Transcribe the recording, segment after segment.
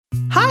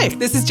Hi,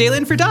 this is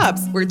Jalen for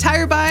Dobbs, where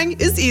tire buying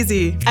is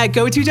easy. At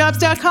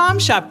GoToDobbs.com,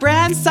 shop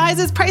brands,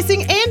 sizes,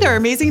 pricing, and our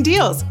amazing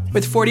deals.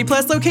 With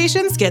 40-plus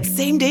locations, get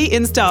same-day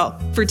install.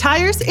 For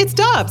tires, it's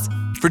Dobbs.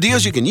 For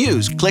deals you can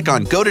use, click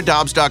on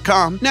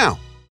GoToDobbs.com now.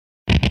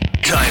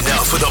 Time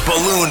now for the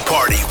balloon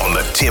party on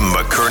the Tim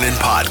McKernan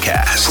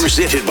podcast.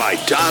 Presented by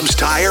Dobbs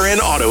Tire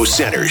and Auto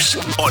Centers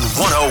on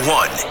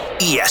 101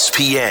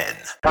 ESPN.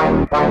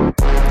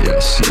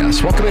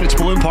 Yes. Welcome in. It's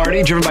Balloon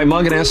Party, driven by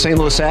Mungan, St.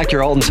 Louis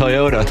Acura, Alton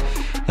Toyota.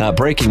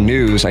 Breaking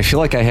news. I feel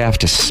like I have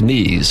to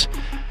sneeze,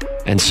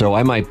 and so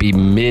I might be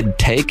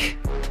mid-take,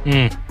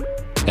 and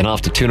I'll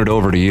have to tune it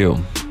over to you.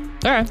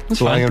 All right. That's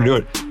so fine. I'm going to do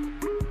it.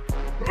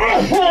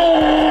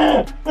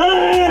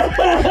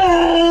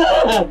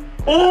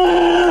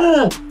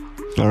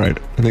 All right.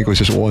 I think it was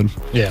just one.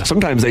 Yeah.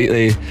 Sometimes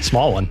they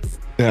Small one.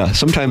 Yeah.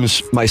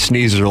 Sometimes my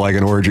sneezes are like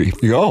an orgy.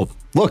 You go, oh,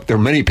 look, there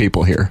are many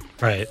people here.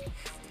 Right.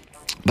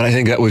 But I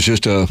think that was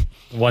just a...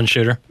 One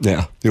shooter.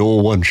 Yeah, the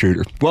old one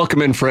shooter.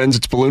 Welcome in, friends.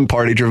 It's Balloon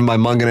Party, driven by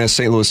Mungan,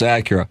 St. Louis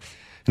Acura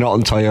and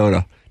Alton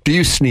Toyota. Do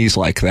you sneeze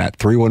like that?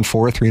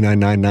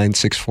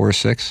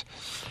 314-399-9646.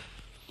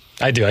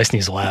 I do. I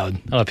sneeze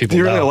loud. A lot of people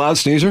You're really know. a loud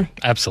sneezer?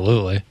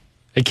 Absolutely.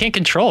 I can't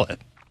control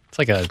it. It's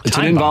like a It's an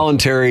time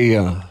involuntary...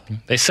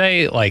 They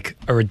say like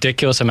a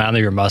ridiculous amount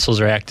of your muscles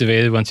are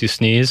activated once you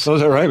sneeze. Oh,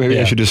 is that right? Maybe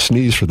I should just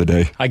sneeze for the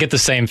day. I get the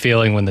same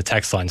feeling when the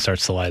text line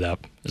starts to light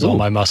up. As all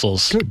my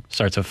muscles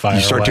start to fire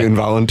You start to away.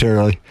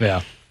 involuntarily.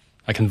 Yeah.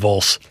 I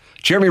convulse.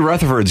 Jeremy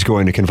Rutherford's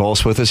going to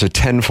convulse with us at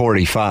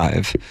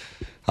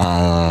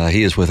 10:45.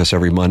 He is with us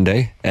every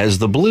Monday as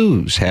the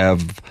Blues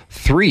have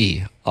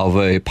 3 of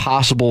a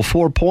possible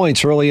 4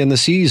 points early in the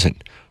season.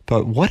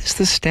 But what is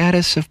the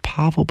status of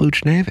Pavel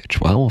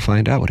Buchnevich? Well, we'll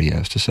find out what he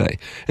has to say.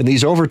 And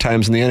these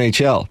overtimes in the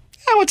NHL,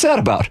 what's that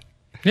about?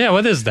 Yeah,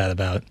 what is that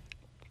about?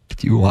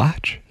 Did you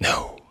watch?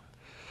 No.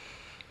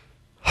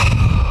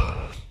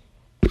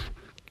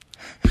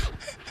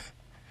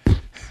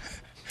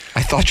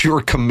 I thought you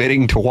were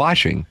committing to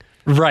watching.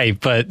 Right,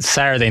 but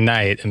Saturday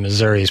night and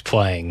Missouri's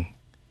playing,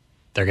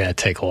 they're going to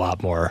take a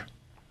lot more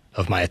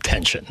of my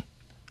attention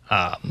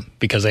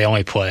because they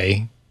only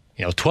play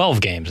 12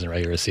 games in the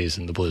regular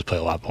season. The Blues play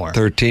a lot more.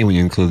 13 when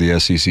you include the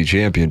SEC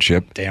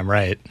championship. Damn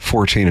right.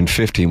 14 and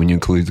 15 when you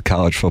include the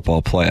college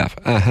football playoff.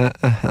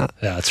 Yeah,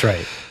 that's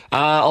right.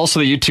 Also,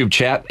 the YouTube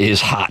chat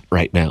is hot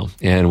right now,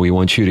 and we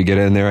want you to get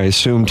in there. I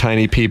assume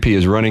Tiny PP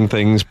is running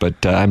things,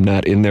 but I'm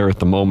not in there at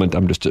the moment.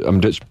 I'm just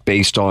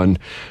based on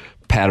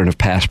pattern of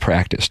past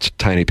practice.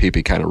 Tiny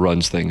PP kind of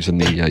runs things in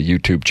the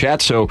YouTube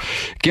chat. So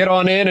get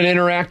on in and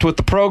interact with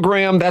the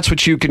program. That's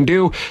what you can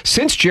do.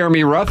 Since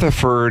Jeremy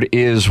Rutherford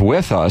is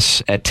with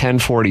us at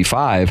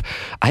 10:45,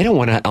 I don't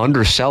want to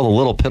undersell the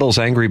Little Piddles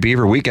Angry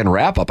Beaver weekend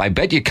wrap-up. I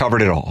bet you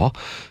covered it all.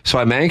 So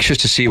I'm anxious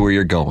to see where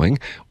you're going,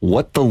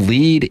 what the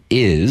lead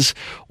is,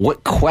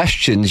 what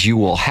questions you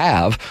will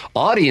have.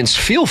 Audience,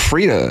 feel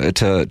free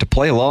to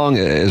play along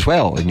as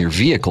well in your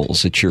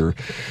vehicles, at your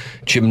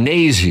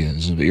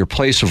gymnasiums, your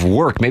place of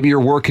work. Maybe you're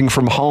working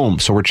from home,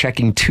 so we're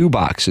checking 2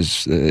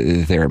 boxes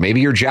there.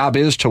 Maybe your job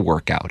is to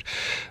work out.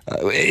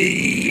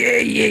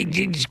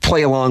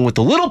 Play along with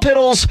the Little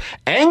Piddles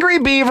Angry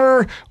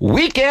Beaver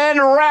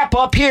weekend wrap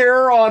up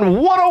here on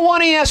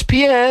 101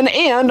 ESPN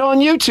and on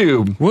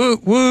YouTube.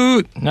 Woot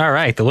woot! All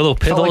right, the Little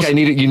Piddles. Felt like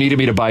you needed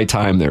me to buy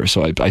time there,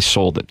 so I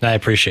sold it. I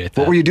appreciate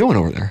that. What were you doing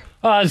over there?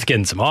 I was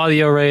getting some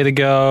audio ready to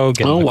go,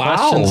 getting the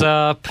questions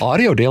up.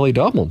 Audio daily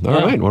double.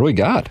 All right, what do we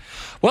got?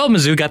 Well,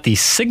 Mizzou got the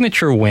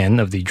signature win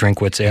of the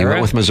Drinkwitz era. He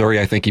went with Missouri.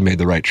 I think he made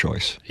the right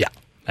choice. Yeah,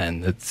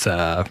 and it's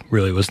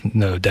really was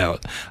no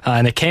doubt.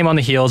 And it came on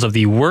the heels of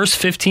the worst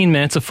 15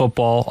 minutes of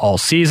football all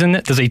season.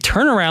 Does a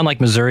turnaround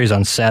like Missouri's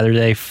on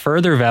Saturday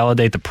further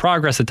validate the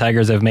progress the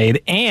Tigers have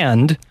made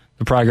and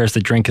the progress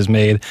that Drink has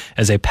made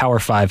as a Power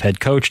 5 head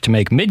coach to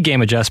make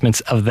mid-game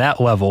adjustments of that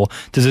level?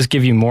 Does this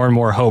give you more and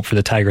more hope for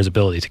the Tigers'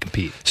 ability to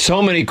compete?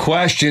 So many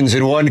questions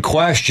in one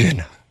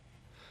question.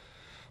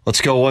 Let's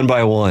go one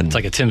by one. It's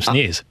like a Tim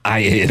sneeze.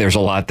 There's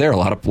a lot there, a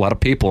lot of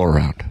people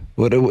around.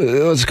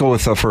 Let's go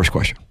with the first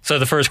question. So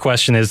the first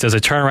question is, does a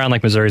turnaround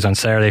like Missouri's on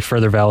Saturday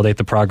further validate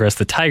the progress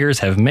the Tigers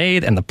have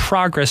made and the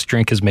progress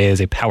Drink has made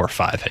as a Power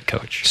 5 head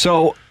coach?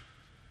 So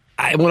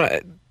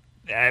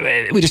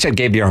we just had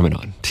Gabe DeArmond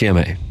on,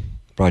 TMA.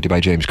 Brought to you by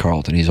James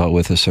Carlton. He's all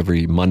with us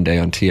every Monday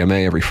on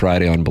TMA, every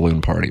Friday on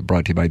Balloon Party.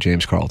 Brought to you by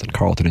James Carlton.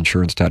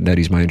 CarltonInsurance.net.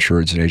 He's my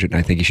insurance agent, and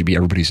I think he should be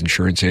everybody's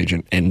insurance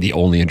agent and the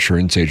only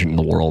insurance agent in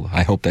the world.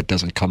 I hope that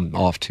doesn't come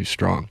off too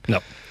strong. No.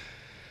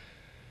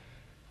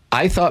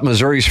 I thought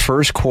Missouri's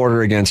first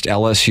quarter against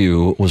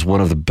LSU was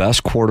one of the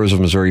best quarters of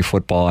Missouri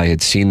football I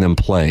had seen them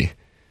play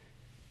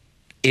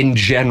in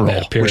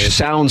general, which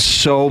sounds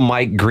so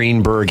Mike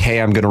Greenberg, hey,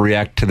 I'm going to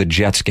react to the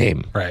Jets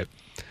game. Right.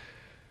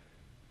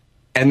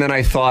 And then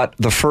I thought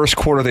the first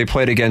quarter they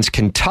played against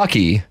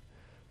Kentucky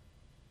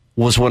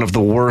was one of the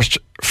worst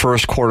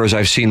first quarters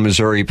I've seen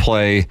Missouri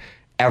play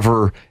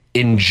ever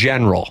in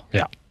general.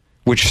 Yeah.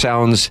 Which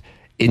sounds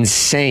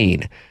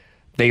insane.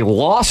 They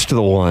lost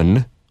the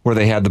one where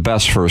they had the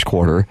best first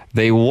quarter.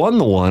 They won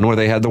the one where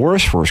they had the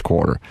worst first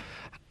quarter.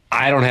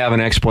 I don't have an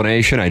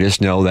explanation. I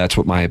just know that's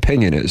what my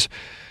opinion is.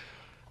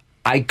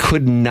 I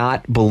could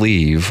not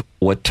believe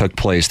what took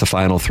place the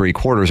final 3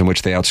 quarters in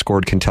which they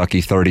outscored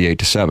Kentucky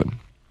 38-7.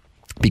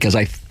 Because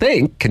I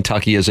think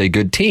Kentucky is a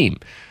good team.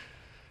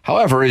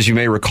 However, as you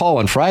may recall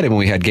on Friday when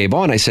we had Gabe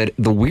on, I said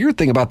the weird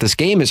thing about this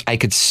game is I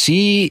could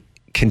see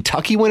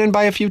Kentucky winning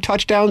by a few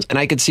touchdowns and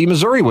I could see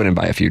Missouri winning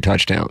by a few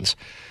touchdowns.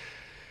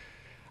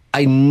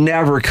 I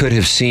never could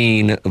have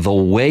seen the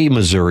way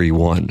Missouri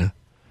won,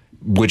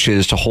 which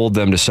is to hold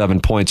them to 7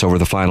 points over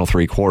the final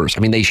 3 quarters. I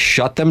mean, they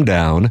shut them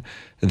down.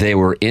 They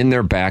were in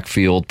their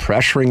backfield,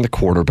 pressuring the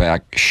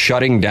quarterback,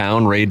 shutting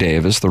down Ray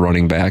Davis, the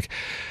running back,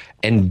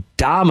 and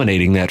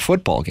dominating that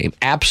football game.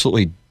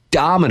 Absolutely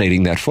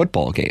dominating that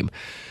football game.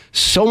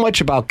 So much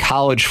about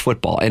college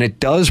football, and it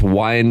does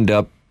wind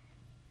up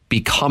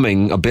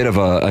becoming a bit of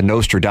a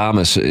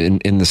Nostradamus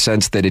in the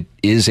sense that it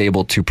is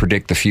able to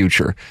predict the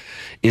future,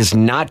 is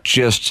not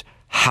just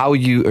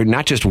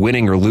not just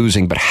winning or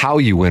losing, but how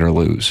you win or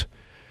lose.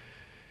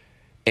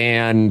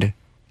 And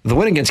the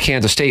win against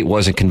Kansas State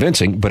wasn't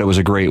convincing, but it was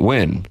a great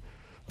win.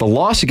 The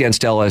loss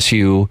against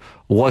LSU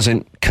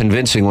wasn't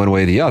convincing one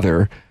way or the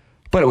other,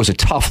 but it was a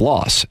tough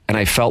loss. And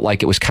I felt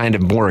like it was kind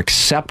of more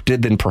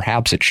accepted than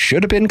perhaps it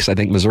should have been, because I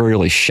think Missouri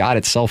really shot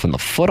itself in the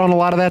foot on a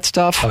lot of that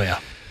stuff. Oh, yeah.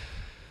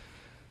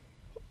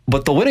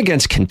 But the win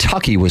against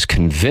Kentucky was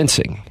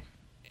convincing.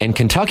 And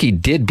Kentucky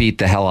did beat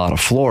the hell out of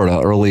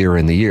Florida earlier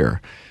in the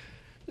year.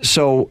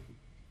 So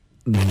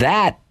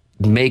that's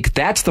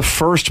the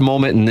first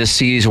moment in this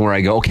season where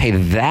I go, okay,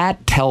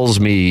 that tells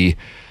me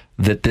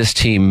that this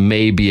team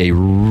may be a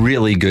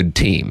really good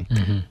team,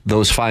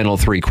 those final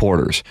 3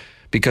 quarters.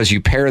 Because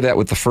you pair that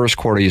with the first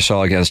quarter you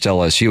saw against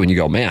LSU and you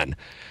go, man.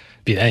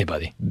 Beat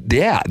anybody.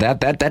 Yeah,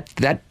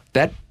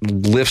 that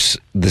lifts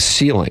the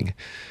ceiling.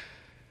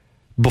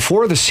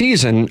 Before the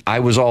season, I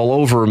was all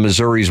over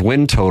Missouri's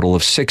win total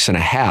of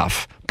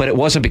 6.5, but it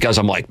wasn't because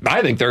I'm like,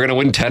 I think they're going to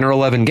win 10 or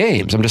 11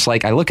 games. I'm just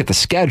like, I look at the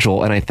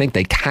schedule and I think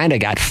they kind of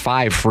got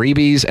 5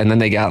 freebies and then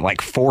they got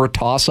like 4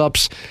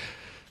 toss-ups.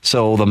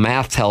 So the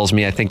math tells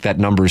me I think that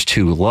number's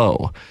too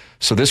low.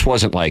 So this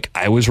wasn't like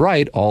I was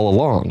right all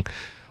along.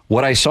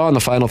 What I saw in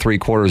the final 3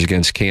 quarters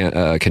against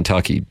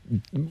Kentucky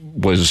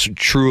was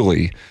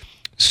truly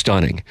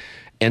stunning.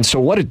 And so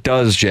what it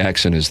does,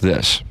 Jackson, is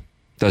this.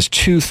 It does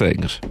 2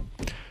 things.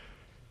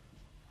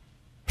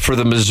 For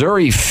the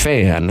Missouri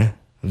fan,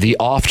 the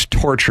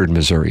oft-tortured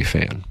Missouri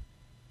fan,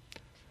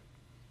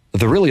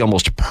 the really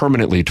almost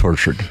permanently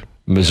tortured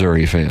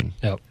Missouri fan.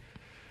 Yep.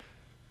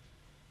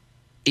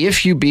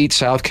 If you beat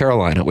South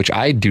Carolina, which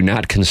I do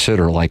not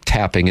consider like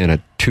tapping in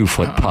a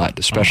 2-foot putt,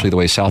 especially the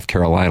way South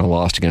Carolina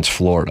lost against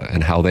Florida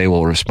and how they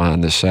will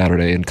respond this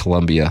Saturday in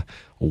Columbia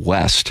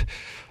West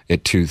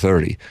at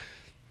 2:30.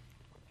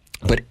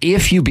 But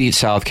if you beat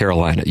South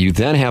Carolina, you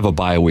then have a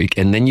bye week,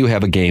 and then you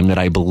have a game that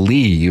I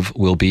believe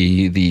will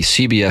be the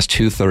CBS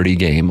 2:30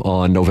 game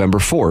on November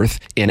 4th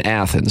in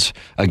Athens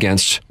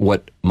against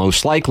what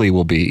most likely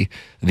will be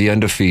the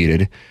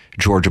undefeated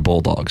Georgia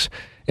Bulldogs.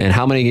 And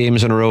how many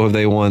games in a row have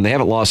they won? They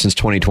haven't lost since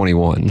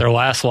 2021. Their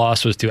last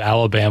loss was to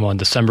Alabama on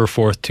December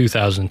 4th,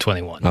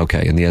 2021.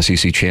 Okay, in the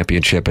SEC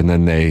championship, and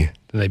then they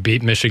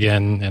beat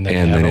Michigan, and they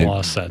haven't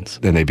lost since.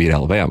 Then they beat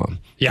Alabama,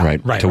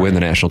 to win the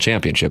national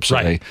championship.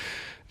 So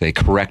they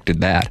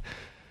corrected that.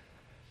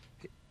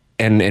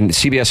 And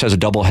CBS has a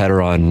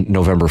doubleheader on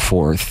November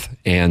 4th,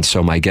 and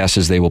so my guess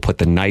is they will put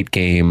the night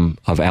game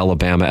of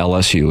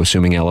Alabama-LSU,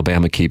 assuming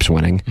Alabama keeps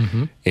winning,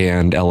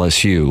 and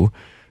LSU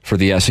for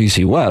the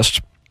SEC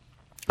West.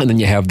 And then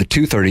you have the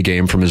 2:30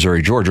 game for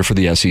Missouri-Georgia for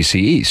the SEC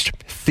East,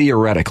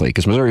 theoretically,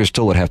 because Missouri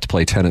still would have to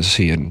play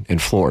Tennessee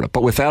and Florida.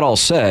 But with that all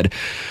said,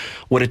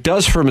 what it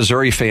does for a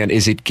Missouri fan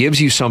is it gives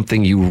you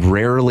something you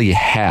rarely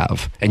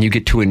have, and you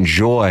get to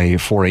enjoy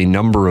for a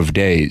number of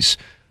days,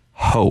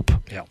 hope.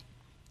 Yeah.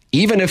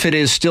 Even if it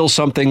is still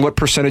something, what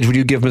percentage would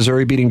you give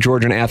Missouri beating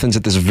Georgia and Athens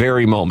at this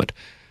very moment?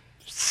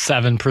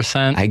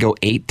 7%. I go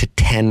 8 to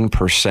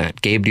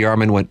 10%. Gabe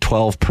DeArmond went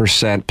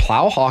 12%.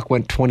 Plowhawk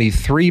went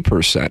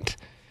 23%.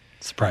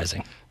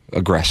 Surprising.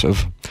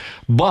 Aggressive.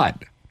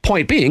 But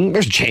point being,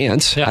 there's a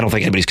chance. Yeah. I don't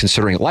think anybody's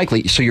considering it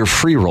likely. So you're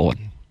free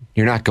rolling.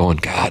 You're not going,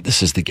 God,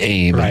 this is the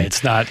game. Right.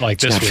 It's not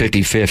like it's this not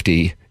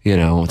 50-50. You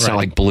know, it's not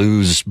like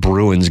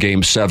Blues-Bruins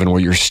Game 7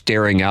 where you're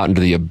staring out into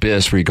the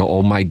abyss where you go,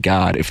 oh my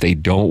God, if they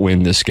don't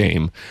win this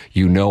game,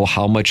 you know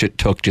how much it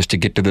took just to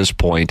get to this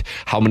point,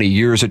 how many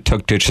years it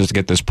took just to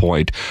get this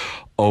point.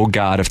 Oh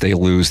God, if they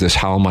lose this,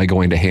 how am I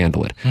going to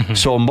handle it?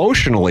 So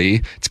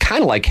emotionally, it's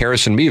kind of like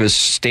Harrison Mevis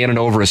standing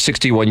over a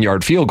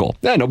 61-yard field goal.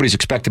 Nobody's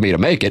expecting me to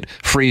make it.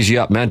 Frees you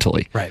up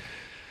mentally. Right.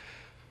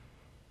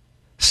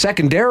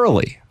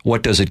 Secondarily,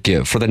 what does it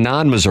give for the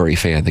non-Missouri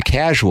fan, the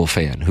casual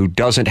fan who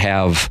doesn't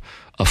have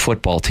a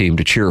football team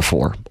to cheer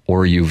for,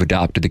 or you've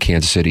adopted the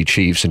Kansas City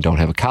Chiefs and don't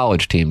have a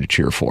college team to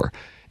cheer for?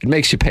 It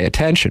makes you pay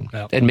attention,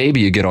 and maybe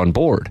you get on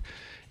board.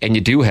 And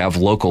you do have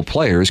local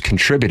players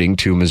contributing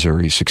to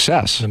Missouri's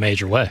success. In a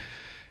major way.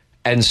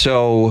 And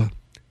so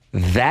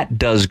that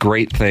does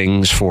great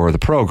things for the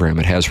program.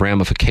 It has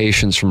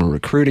ramifications from a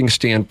recruiting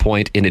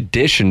standpoint, in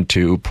addition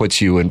to puts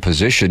you in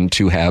position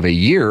to have a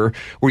year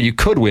where you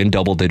could win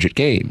double-digit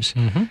games.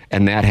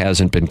 And that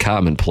hasn't been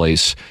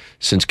commonplace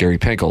since Gary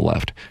Pinkel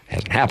left. It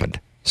hasn't happened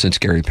since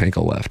Gary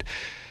Pinkel left.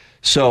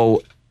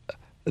 So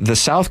the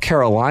South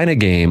Carolina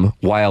game,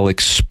 while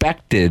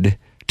expected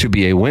to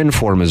be a win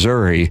for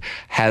Missouri,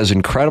 has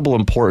incredible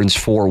importance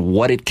for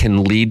what it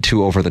can lead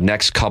to over the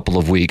next couple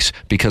of weeks,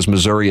 because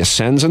Missouri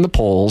ascends in the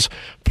polls,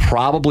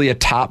 probably a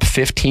top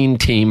 15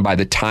 team by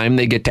the time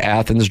they get to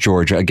Athens,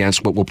 Georgia,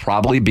 against what will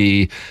probably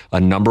be a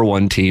number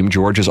 1 team.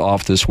 Georgia's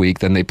off this week.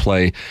 Then they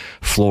play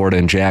Florida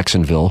and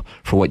Jacksonville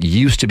for what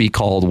used to be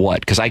called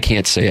what? Because I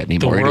can't say it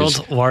anymore. The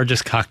world's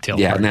largest cocktail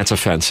party. Yeah, party. And that's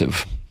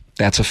offensive.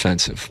 That's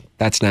offensive.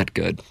 That's not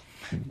good.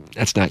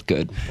 That's not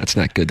good. That's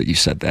not good that you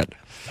said that.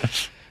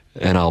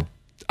 And I'll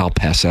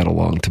pass that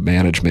along to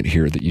management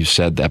here that you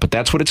said that. But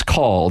that's what it's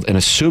called. And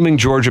assuming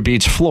Georgia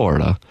beats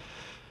Florida,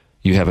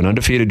 you have an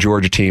undefeated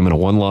Georgia team and a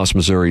 1-loss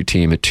Missouri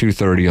team at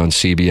 2:30 on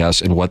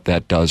CBS, and what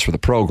that does for the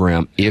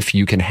program if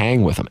you can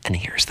hang with them. And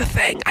here's the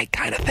thing. I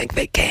kind of think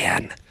they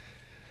can.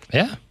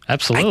 Yeah,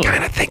 absolutely. I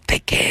kind of think they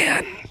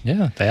can.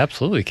 Yeah, they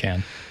absolutely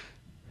can.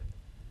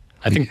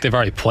 I think they've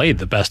already played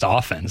the best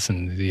offense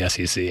in the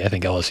SEC. I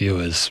think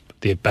LSU is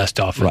the best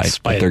offense. Right,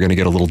 but they're going to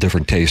get a little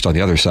different taste on the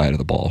other side of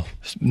the ball.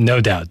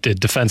 No doubt.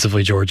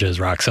 Defensively, Georgia is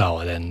rock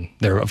solid. And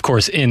they're, of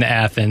course, in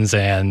Athens,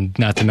 and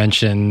not to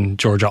mention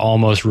Georgia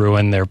almost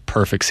ruined their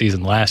perfect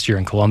season last year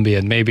in Columbia.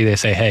 And maybe they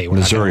say, hey,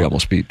 Missouri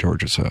almost beat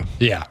Georgia. So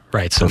yeah,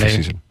 right. So perfect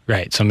season.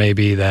 Right, so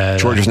maybe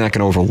that Georgia's not going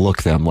to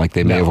overlook them like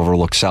they may have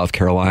overlooked South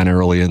Carolina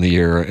early in the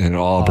year and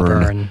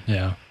Auburn.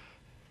 Yeah.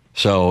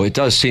 So it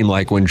does seem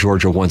like when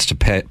Georgia wants to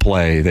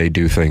play, they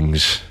do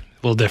things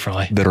a little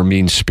differently that are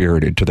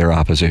mean-spirited to their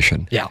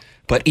opposition. Yeah.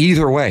 But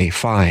either way,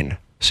 fine.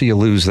 So you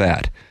lose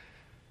that.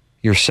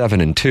 You're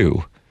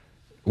 7-2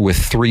 with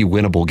 3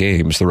 winnable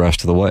games the rest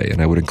of the way, and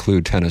I would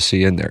include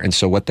Tennessee in there. And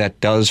so what that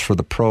does for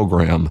the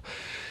program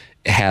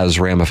has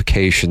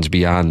ramifications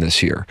beyond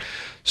this year.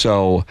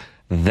 So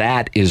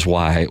that is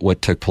why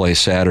what took place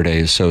Saturday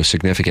is so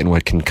significant.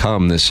 What can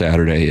come this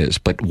Saturday is.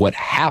 But what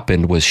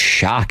happened was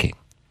shocking.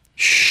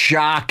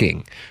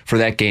 Shocking for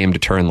that game to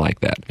turn like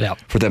that.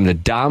 Yep. For them to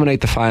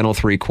dominate the final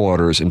 3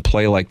 quarters and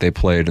play like they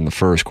played in the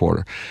first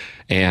quarter.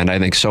 And I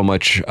think so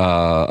much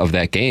of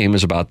that game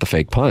is about the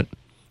fake punt.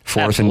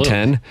 4th and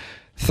 10,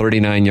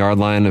 39-yard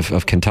line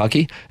of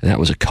Kentucky. And that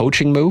was a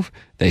coaching move.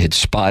 They had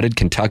spotted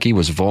Kentucky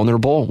was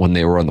vulnerable when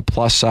they were on the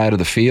plus side of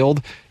the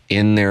field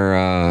in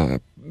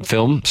their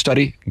film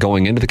study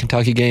going into the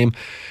Kentucky game.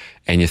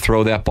 And you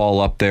throw that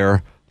ball up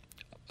there.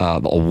 A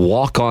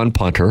walk-on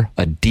punter,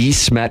 a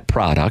D-Smet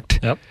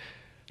product,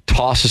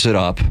 tosses it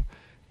up,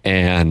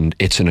 and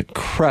it's an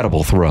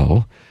incredible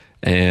throw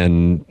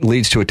and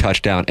leads to a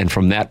touchdown. And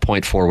from that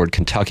point forward,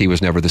 Kentucky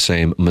was never the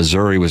same.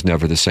 Missouri was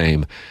never the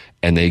same.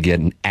 And they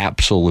get an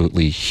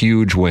absolutely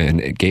huge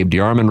win. Gabe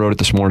DeArmond wrote it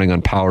this morning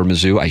on Power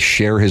Mizzou. I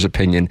share his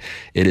opinion.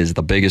 It is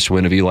the biggest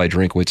win of Eli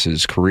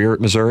Drinkwitz's career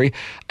at Missouri.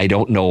 I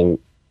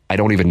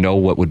don't even know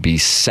what would be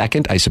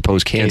second. I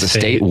suppose Kansas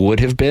State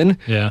would have been.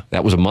 Yeah.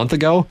 That was a month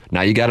ago.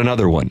 Now you got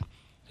another one.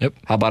 Yep.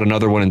 How about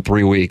another one in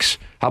 3 weeks?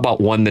 How about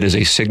one that is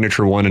a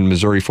signature one in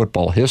Missouri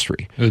football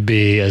history? It would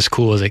be as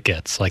cool as it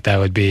gets. Like, that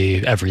would be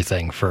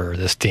everything for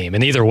this team.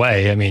 And either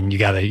way, I mean, you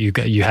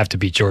have to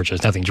beat Georgia.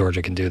 There's nothing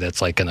Georgia can do that's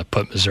like going to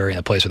put Missouri in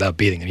a place without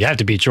beating them. You have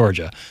to beat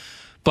Georgia.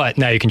 But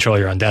now you control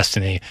your own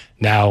destiny.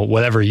 Now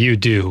whatever you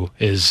do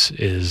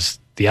is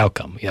the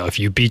outcome. You know, if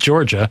you beat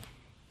Georgia,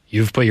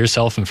 you've put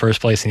yourself in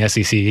first place in the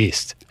SEC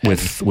East.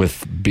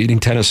 With beating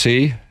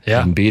Tennessee,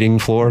 and beating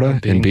Florida,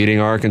 and beating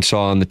Arkansas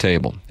on the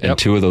table. And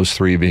 2 of those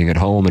 3 being at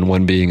home and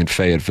 1 being in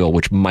Fayetteville,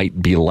 which might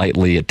be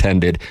lightly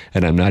attended.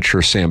 And I'm not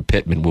sure Sam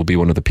Pittman will be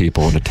one of the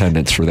people in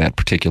attendance for that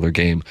particular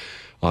game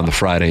on the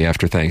Friday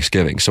after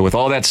Thanksgiving. So with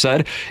all that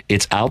said,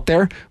 it's out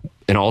there.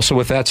 And also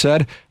with that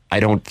said, I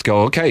don't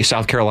go, okay,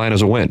 South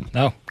Carolina's a win.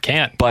 No,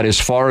 can't. But as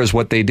far as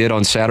what they did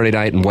on Saturday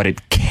night and what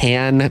it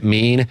can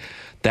mean,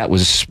 that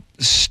was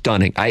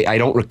stunning. I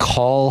don't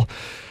recall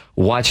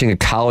watching a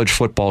college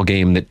football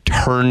game that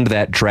turned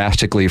that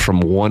drastically from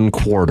one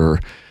quarter,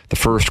 the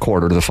first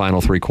quarter, to the final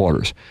 3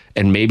 quarters.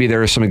 And maybe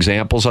there are some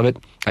examples of it.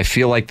 I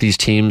feel like these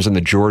teams in the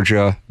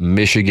Georgia,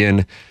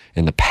 Michigan,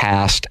 in the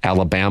past,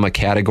 Alabama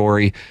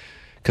category,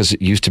 because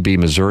it used to be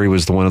Missouri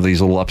was one of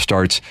these little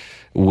upstarts,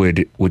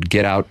 would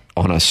get out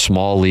on a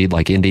small lead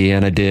like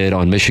Indiana did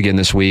on Michigan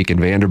this week and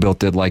Vanderbilt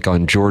did like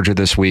on Georgia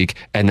this week,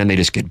 and then they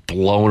just get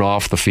blown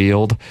off the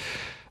field.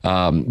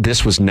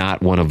 This was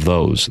not one of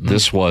those.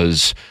 This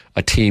was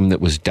a team that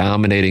was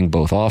dominating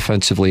both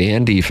offensively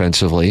and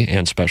defensively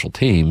and special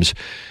teams,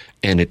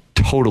 and it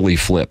totally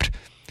flipped.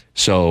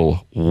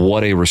 So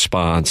what a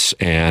response,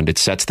 and it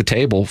sets the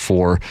table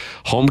for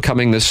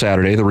homecoming this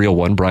Saturday, the real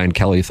one. Brian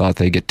Kelly thought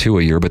they get 2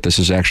 a year, but this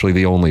is actually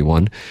the only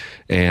one.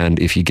 And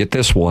if you get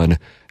this one,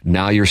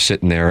 now you're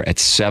sitting there at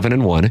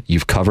 7-1.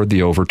 You've covered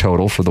the over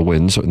total for the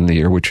wins in the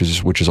year, which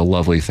is a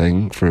lovely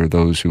thing for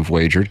those who've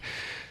wagered.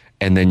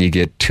 and then you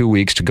get 2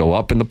 weeks to go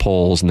up in the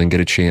polls and then get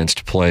a chance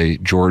to play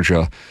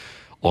Georgia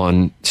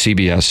on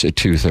CBS at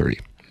 2:30.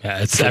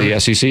 Yeah, it's for the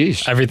SEC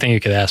East. Everything you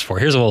could ask for.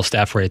 Here's a little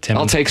stat for you, Tim.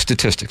 I'll take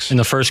statistics. In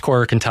the first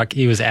quarter,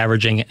 Kentucky was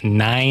averaging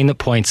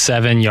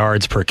 9.7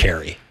 yards per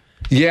carry.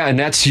 Yeah, and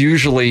that's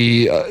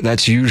usually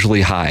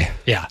high.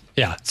 Yeah.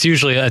 It's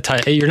usually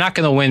you're not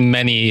going to win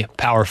many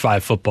Power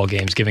 5 football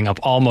games giving up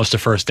almost a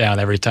first down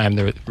every time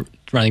the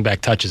running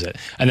back touches it.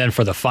 And then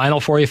for the final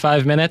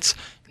 45 minutes,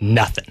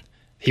 nothing.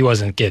 He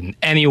wasn't getting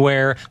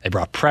anywhere. They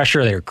brought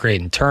pressure. They were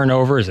creating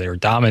turnovers. They were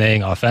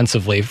dominating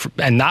offensively,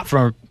 and not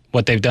from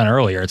what they've done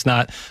earlier. It's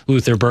not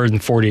Luther Burden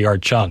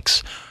 40-yard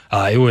chunks.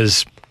 It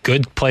was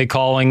good play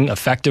calling,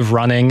 effective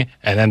running,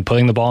 and then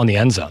putting the ball in the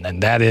end zone.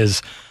 And that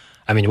is,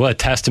 I mean, what a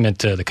testament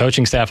to the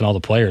coaching staff and all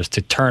the players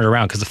to turn it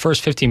around, because the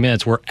first 15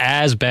 minutes were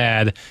as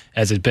bad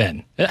as it's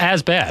been.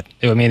 As bad.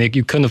 I mean,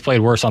 you couldn't have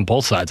played worse on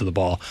both sides of the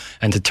ball.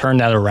 And to turn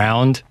that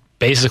around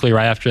basically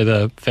right after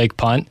the fake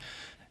punt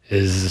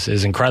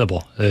is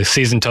incredible. The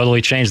season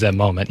totally changed that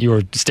moment. You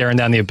were staring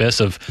down the abyss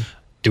of,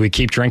 do we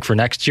keep drink for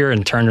next year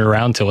and turn it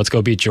around to let's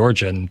go beat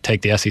Georgia and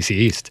take the SEC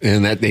East?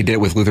 And that they did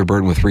it with Luther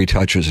Burden with 3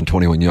 touches and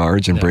 21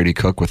 yards, and Brady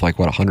Cook with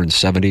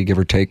 170, give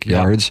or take,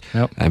 yards.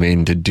 Yep. I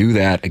mean, to do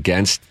that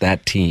against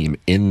that team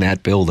in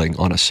that building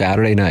on a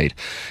Saturday night,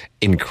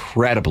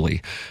 incredibly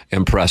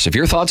impressive.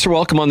 Your thoughts are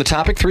welcome on the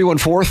topic.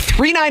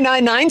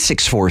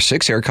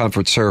 314-399-9646, Air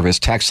Comfort Service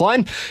text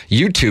line.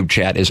 YouTube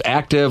chat is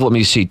active. Let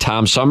me see.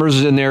 Tom Summers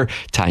is in there.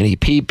 Tiny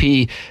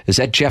PP. Is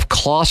that Jeff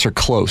Kloss or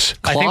Close?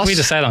 I think we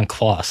decided on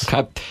Kloss.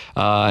 Okay.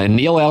 And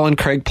Neil Allen,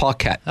 Craig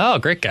Paquette. Oh,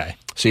 great guy.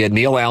 So you had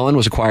Neil Allen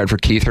was acquired for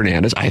Keith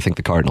Hernandez. I think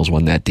the Cardinals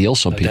won that deal.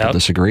 Some people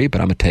disagree, but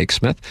I'm a take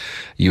Smith.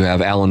 You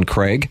have Alan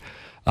Craig.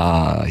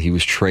 He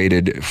was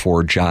traded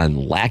for John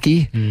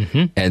Lackey.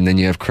 Mm-hmm. And then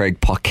you have Craig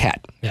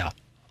Paquette. Yeah.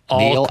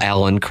 Neil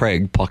Allen,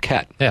 Craig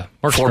Paquette. Yeah.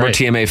 Former great.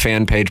 TMA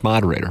fan page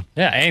moderator.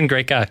 Yeah, and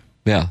great guy.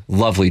 Yeah,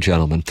 lovely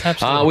gentleman.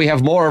 Absolutely. We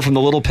have more from the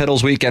Little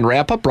Piddles Weekend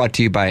Wrap-Up brought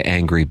to you by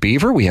Angry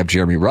Beaver. We have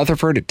Jeremy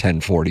Rutherford at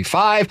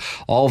 10:45.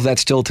 All of that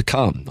still to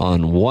come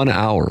on 1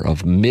 hour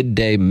of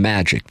midday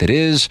magic that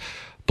is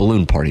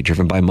Balloon Party,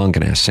 driven by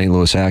Munganess, St.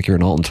 Louis Acura,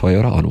 and Alton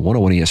Toyota on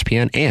 101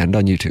 ESPN and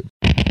on YouTube.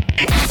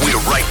 We're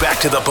right back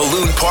to the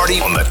Balloon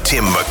Party on the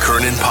Tim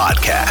McKernan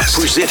Podcast.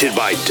 Presented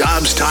by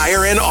Dobbs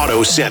Tire and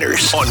Auto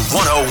Centers on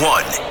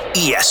 101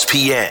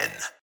 ESPN.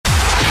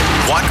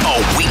 What a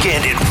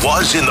weekend it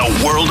was in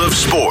the world of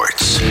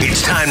sports.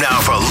 It's time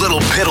now for Little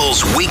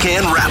Piddles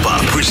Weekend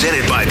Wrap-Up,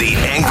 presented by the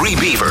Angry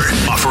Beaver,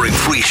 offering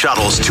free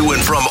shuttles to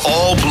and from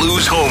all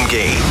Blues home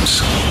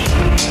games.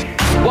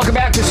 Welcome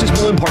back. This is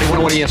Balloon Party,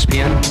 101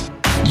 ESPN,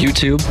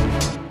 YouTube.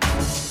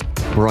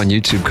 We're on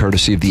YouTube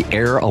courtesy of the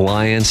Air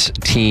Alliance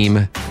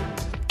Team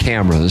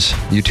cameras,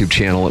 YouTube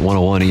channel at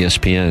 101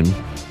 ESPN.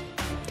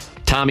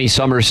 Tommy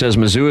Summers says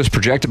Mizzou is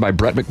projected by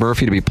Brett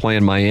McMurphy to be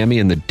playing Miami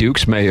in the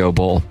Duke's Mayo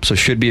Bowl, so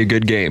should be a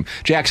good game.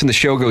 Jackson, the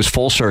show goes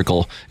full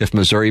circle if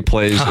Missouri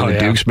plays in the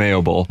Duke's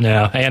Mayo Bowl.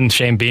 Yeah, and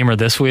Shane Beamer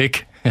this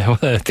week.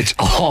 It's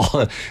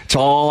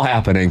all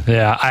happening.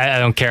 Yeah, I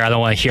don't care. I don't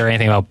want to hear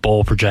anything about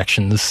bowl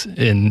projections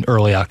in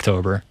early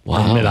October.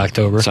 Wow.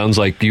 Mid-October. Sounds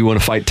like you want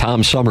to fight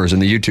Tom Summers in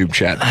the YouTube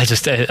chat. I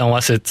just,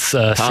 unless it's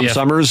Tom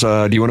Summers,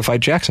 do you want to fight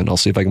Jackson? I'll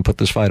see if I can put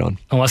this fight on.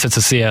 Unless it's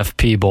a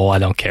CFP bowl, I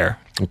don't care.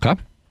 Okay.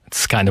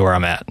 It's kind of where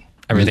I'm at.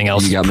 Everything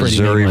else you got is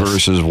Missouri meaningless.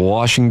 versus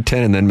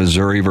Washington, and then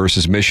Missouri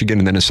versus Michigan,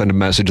 and then to send a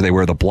message they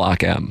wear the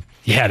block M.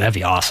 Yeah, that'd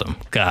be awesome.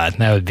 God,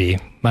 that would be,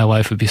 my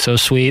life would be so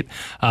sweet.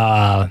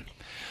 What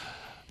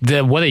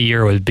a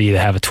year it would be to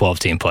have a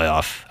 12-team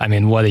playoff. I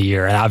mean, what a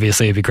year. And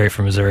obviously it'd be great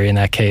for Missouri in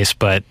that case,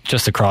 but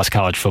just across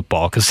college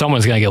football, because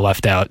someone's going to get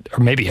left out,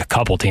 or maybe a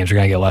couple teams are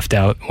going to get left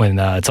out when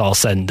it's all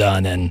said and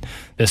done, and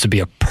this would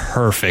be a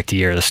perfect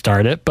year to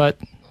start it, but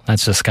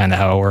that's just kind of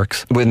how it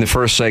works. In the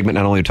first segment,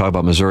 not only we talked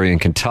about Missouri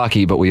and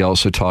Kentucky, but we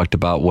also talked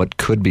about what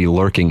could be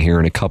lurking here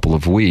in a couple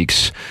of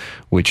weeks,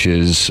 which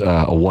is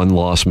a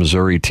one-loss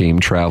Missouri team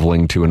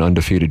traveling to an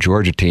undefeated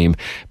Georgia team.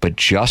 But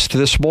just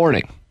this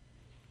morning,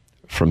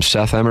 from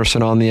Seth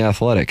Emerson on The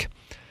Athletic,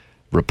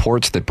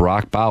 reports that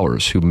Brock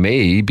Bowers, who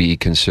may be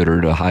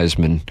considered a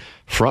Heisman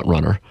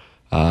frontrunner,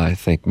 I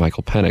think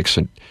Michael Penix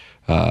and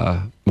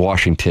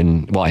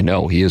Washington, well, I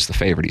know he is the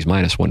favorite. He's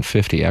minus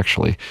 150,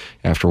 actually,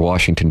 after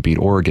Washington beat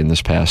Oregon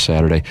this past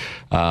Saturday.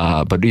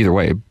 But either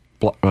way,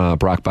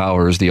 Brock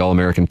Bowers, the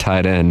All-American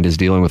tight end, is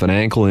dealing with an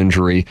ankle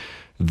injury,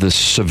 the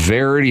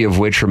severity of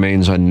which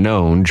remains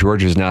unknown.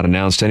 Georgia has not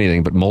announced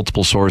anything, but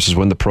multiple sources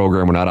within the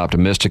program were not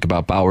optimistic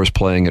about Bowers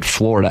playing at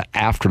Florida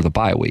after the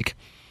bye week.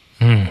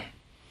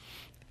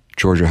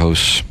 Georgia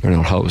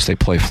they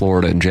play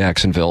Florida and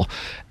Jacksonville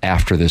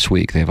after this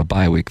week. They have a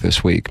bye week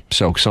this week.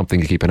 So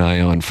something to keep an eye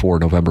on for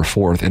November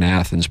 4th in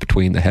Athens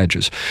between the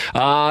hedges.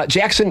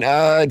 Jackson,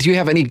 do you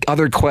have any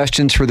other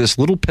questions for this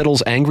Little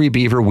Piddles Angry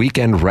Beaver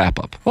weekend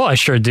wrap-up? Well, I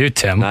sure do,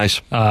 Tim.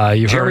 Nice.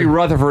 Jerry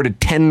Rutherford at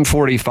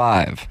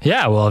 10:45.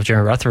 Yeah, well, if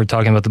Jerry Rutherford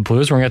talking about the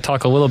Blues, we're going to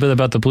talk a little bit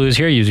about the Blues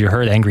here. You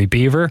heard Angry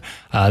Beaver.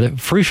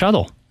 Free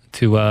shuttle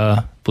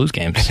to Blues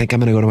games. I think I'm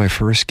going to go to my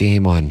first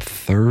game on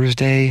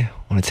Thursday. I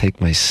want to take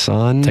my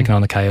son. Taking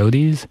on the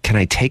Coyotes. Can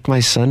I take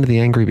my son to the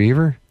Angry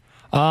Beaver?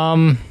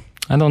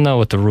 I don't know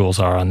what the rules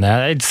are on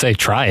that. I'd say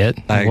try it.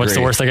 What's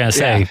the worst they're going to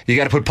say? Yeah, you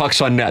got to put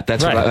pucks on net.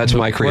 That's right. That's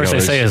my credo. The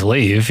worst they say is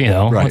leave.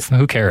 Right.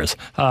 Who cares?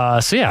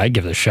 So yeah, I'd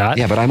give it a shot.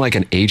 Yeah, but I'm like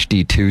an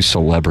HD2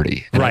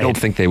 celebrity, and I don't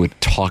think they would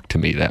talk to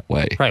me that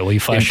way. Right. Well, you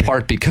flash in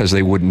part because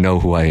they wouldn't know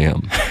who I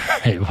am.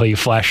 Right. Well, you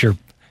flash your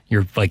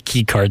like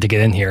key card to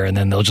get in here, and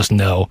then they'll just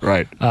know.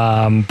 Right.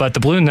 But the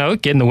Blue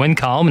Note get in the win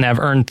column and have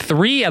earned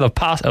 3 out of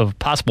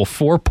possible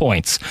 4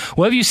 points.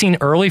 What have you seen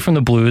early from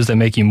the Blues that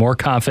make you more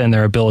confident in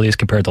their abilities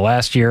compared to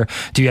last year?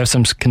 Do you have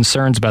some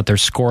concerns about their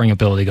scoring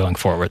ability going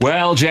forward?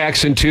 Well,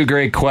 Jackson, 2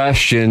 great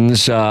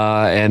questions.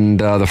 And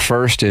the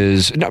first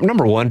is,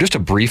 number one, just a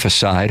brief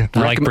aside. I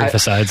like brief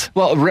asides.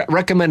 Well,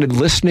 recommended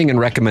listening and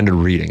recommended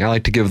reading. I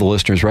like to give the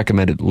listeners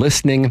recommended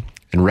listening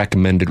and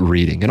recommended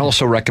reading, and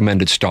also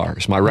recommended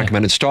stars. My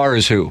recommended star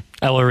is who?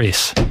 Ella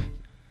Reese.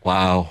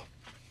 Wow.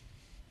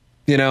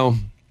 Not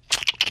an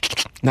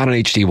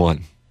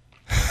HD1.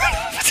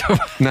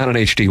 Not an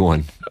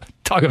HD1.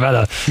 Talk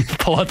about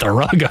pull out the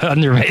rug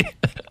under me.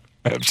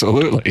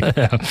 Absolutely.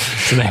 Yeah.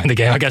 It's the name of the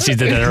game. I guess you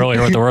did that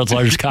earlier with the world's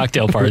largest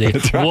cocktail party.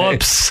 Right.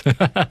 Whoops.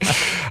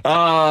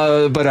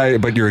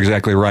 But you're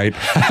exactly right.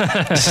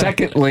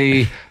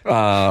 Secondly,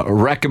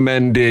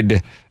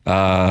 recommended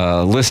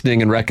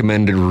listening and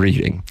recommended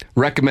reading.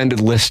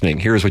 Recommended listening.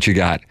 Here's what you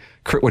got.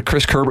 What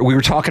Chris Kerber, we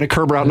were talking to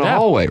Kerber out in the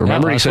hallway.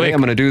 Remember? He said, hey, I'm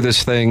going to do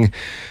this thing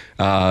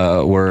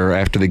where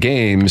after the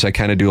games, I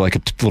kind of do like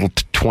a little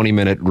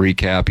 20-minute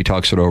recap. He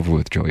talks it over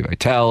with Joey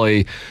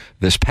Vitale.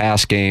 This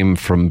past game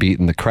from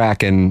beating the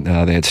Kraken,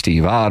 they had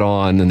Steve Ott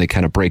on, and they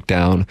kind of break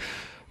down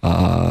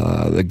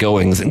the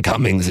goings and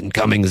comings and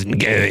goings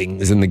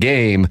in the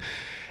game.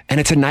 And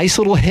it's a nice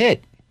little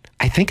hit.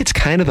 I think it's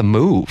kind of the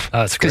move.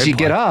 Because you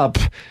get up,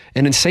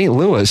 and in St.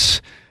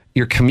 Louis,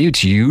 your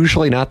commute's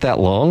usually not that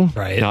long.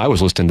 Right. Now, I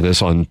was listening to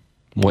this on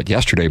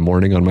yesterday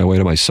morning on my way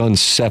to my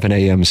son's 7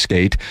 a.m.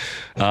 skate.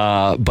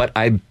 But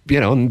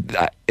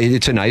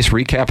it's a nice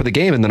recap of the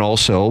game, and then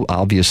also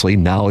obviously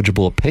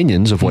knowledgeable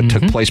opinions of what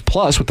took place.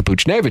 Plus, with the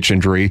Buchnevich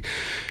injury,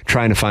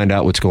 trying to find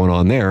out what's going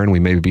on there, and we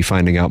may be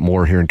finding out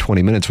more here in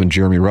 20 minutes when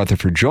Jeremy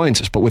Rutherford joins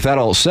us. But with that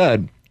all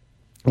said,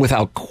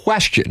 without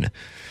question,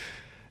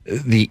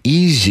 the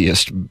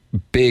easiest,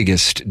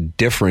 biggest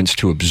difference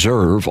to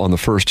observe on the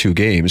first 2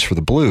 games for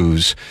the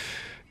Blues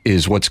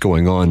is what's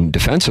going on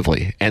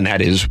defensively. And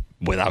that is,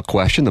 without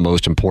question, the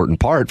most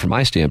important part, from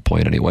my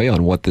standpoint anyway,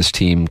 on what this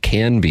team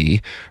can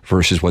be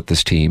versus what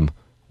this team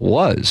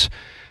was.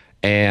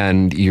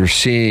 And you're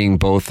seeing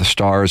both the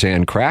Stars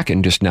and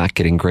Kraken just not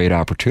getting great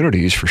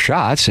opportunities for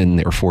shots, and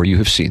therefore you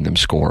have seen them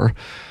score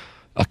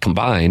a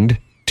combined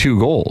 2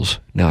 goals.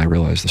 Now, I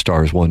realize the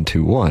Stars won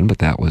 2-1, but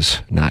that was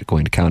not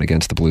going to count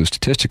against the Blues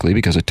statistically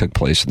because it took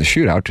place in the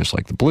shootout, just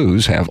like the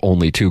Blues have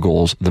only 2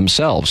 goals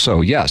themselves.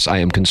 So, yes, I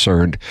am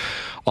concerned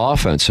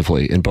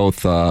offensively. And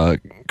both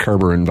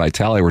Kerber and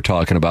Vitale were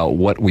talking about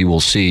what we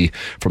will see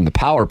from the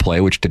power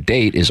play, which to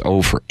date is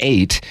 0 for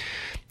 8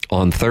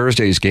 on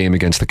Thursday's game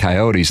against the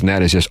Coyotes, and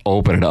that is just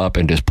open it up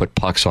and just put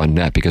pucks on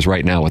net, because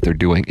right now what they're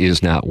doing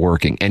is not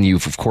working. And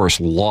you've, of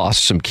course,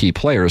 lost some key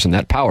players in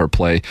that power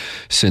play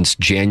since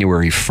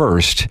January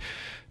 1st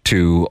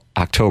to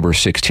October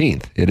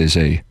 16th. It is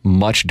a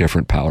much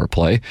different power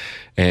play,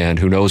 and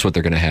who knows what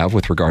they're going to have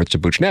with regards to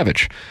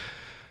Buchnevich.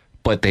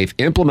 But they've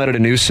implemented a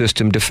new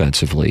system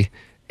defensively,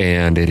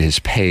 and it has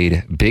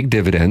paid big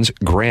dividends.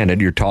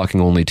 Granted, you're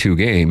talking only 2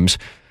 games.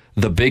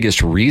 The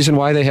biggest reason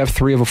why they have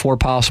 3 of the 4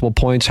 possible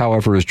points,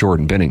 however, is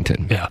Jordan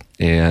Binnington. Yeah.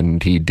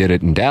 And he did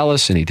it in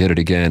Dallas, and he did it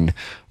again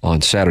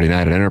on Saturday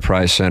night at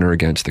Enterprise Center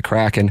against the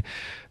Kraken.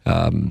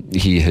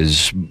 He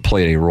has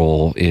played a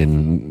role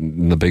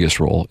the biggest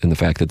role in the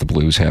fact that the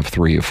Blues have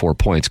 3 of 4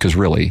 points. Because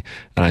really,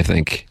 and I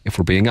think if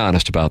we're being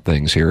honest about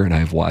things here, and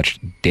I've watched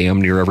damn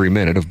near every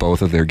minute of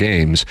both of their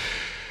games,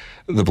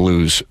 the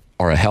Blues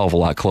are a hell of a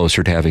lot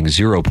closer to having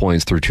 0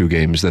 points through 2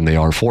 games than they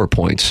are 4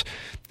 points.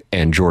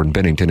 And Jordan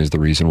Binnington is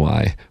the reason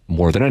why,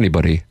 more than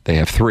anybody, they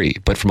have 3.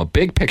 But from a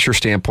big picture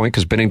standpoint,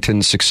 because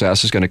Binnington's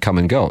success is going to come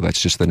and go.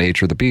 That's just the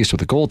nature of the beast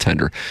with a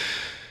goaltender.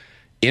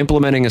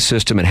 Implementing a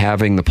system and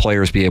having the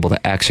players be able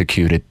to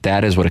execute it,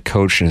 that is what a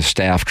coach and his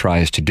staff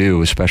tries to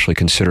do, especially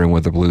considering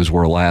what the Blues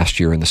were last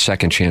year and the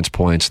second chance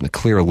points and the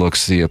clear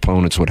looks the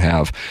opponents would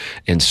have.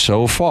 And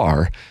so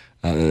far,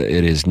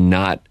 it has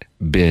not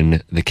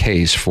been the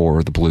case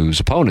for the Blues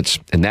opponents.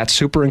 And that's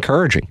super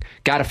encouraging.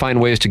 Got to find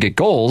ways to get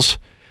goals.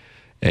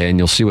 And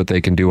you'll see what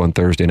they can do on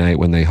Thursday night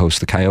when they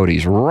host the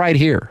Coyotes right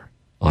here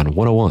on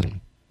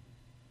 101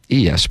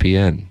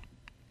 ESPN.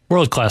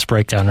 World-class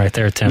breakdown right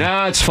there, Tim.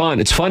 No, it's fun.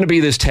 It's fun to be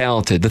this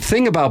talented. The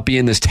thing about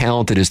being this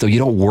talented is, though, you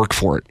don't work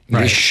for it. You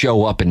just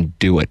show up and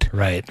do it.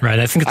 Right.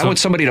 I think I want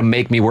somebody to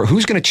make me work.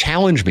 Who's going to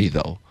challenge me,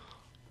 though?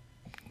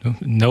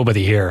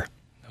 Nobody here.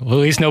 Well,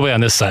 at least nobody on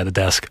this side of the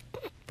desk.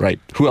 Right.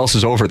 Who else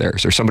is over there?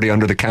 Is there somebody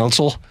under the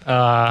council?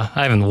 I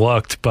haven't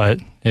looked, but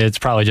it's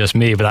probably just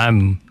me. But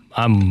I'm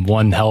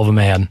one hell of a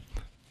man.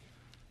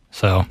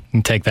 So you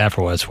can take that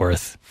for what it's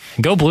worth.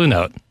 And go Blue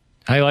Note.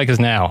 How do you like us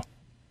now?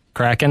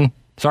 Kraken?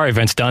 Sorry,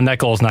 Vince Dunn. That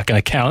goal's not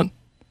going to count.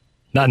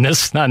 Not in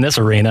this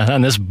arena. Not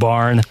in this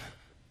barn.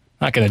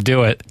 Not going to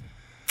do it.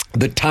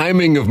 The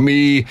timing of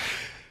me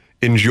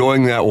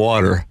enjoying that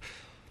water,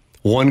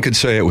 one could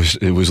say it was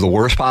the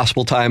worst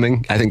possible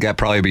timing. I think that'd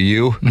probably be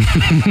you.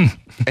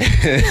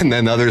 And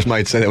then others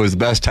might say that was the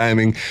best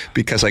timing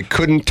because I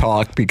couldn't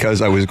talk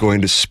because I was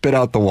going to spit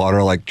out the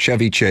water like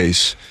Chevy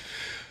Chase.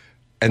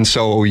 And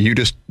so you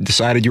just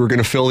decided you were going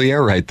to fill the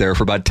air right there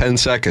for about 10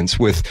 seconds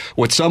with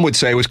what some would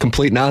say was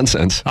complete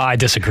nonsense. I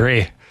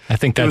disagree. I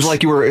think that's... It was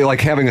like you were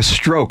like having a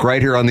stroke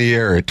right here on the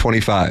air at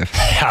 25.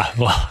 Yeah,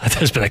 well,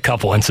 there's been a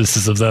couple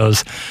instances of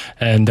those.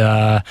 And,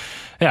 I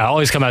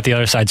always come out the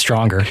other side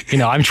stronger.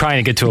 I'm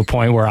trying to get to a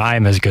point where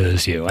I'm as good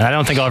as you. And I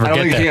don't think I'll ever get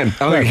there. I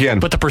don't think you can.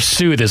 But the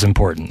pursuit is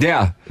important.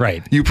 Yeah.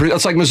 Right.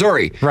 It's like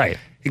Missouri. Right.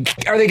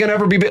 Are they going to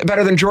ever be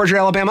better than Georgia or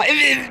Alabama?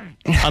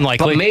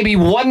 Unlikely. But maybe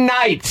one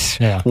night.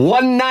 Yeah.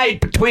 One night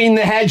between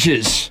the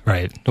hedges.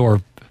 Right.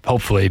 Or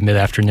hopefully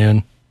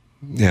mid-afternoon.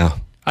 Yeah.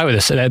 I would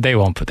have said they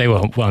won't.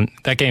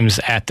 That game's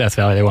at Death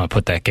Valley. They won't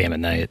put that game at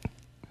night.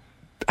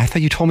 I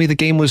thought you told me the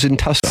game was in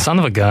Tuscaloosa. Son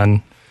of a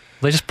gun.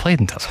 They just played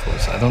in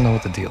Tuscaloosa. I don't know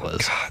what the deal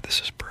is. God, this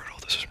is brutal.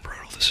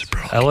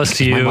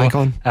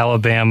 LSU,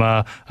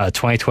 Alabama,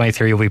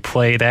 2023 will be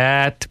played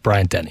at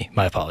Bryant-Denny.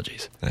 My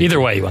apologies.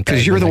 Either way, you want that.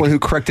 Because you're the one who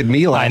corrected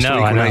me last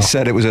week when I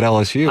said it was at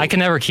LSU. I can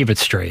never keep it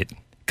straight.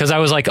 Because I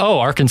was like,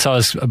 Arkansas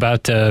is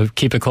about to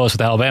keep it close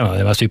with Alabama.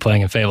 They must be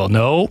playing in Fayetteville.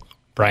 No,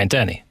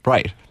 Bryant-Denny.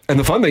 Right. And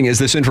the fun thing is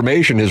this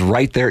information is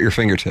right there at your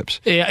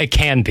fingertips. Yeah, it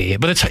can be.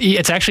 But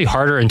it's actually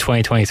harder in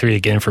 2023 to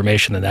get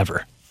information than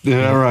ever.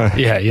 Yeah, right.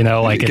 Yeah,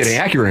 getting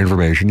accurate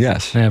information,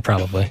 yes. Yeah,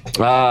 probably.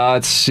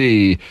 Let's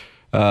see.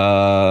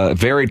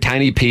 Very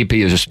Tiny PP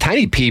is just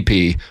Tiny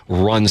PP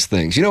runs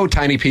things. You know who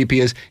Tiny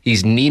PP is?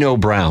 He's Nino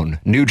Brown,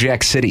 New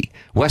Jack City,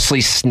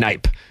 Wesley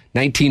Snipe,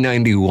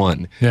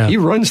 1991. Yeah. He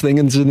runs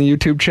things in the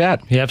YouTube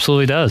chat. He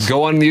absolutely does.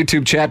 Go on the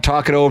YouTube chat,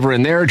 talk it over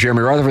in there.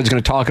 Jeremy Rutherford's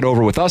going to talk it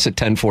over with us at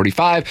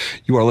 10:45.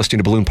 You are listening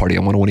to Balloon Party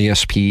on 101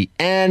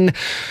 ESPN.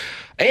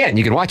 And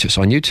you can watch us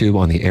on YouTube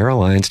on the Air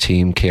Alliance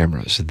team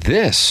cameras.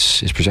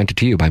 This is presented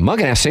to you by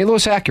Munganess, St.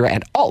 Louis Acura,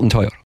 and Alton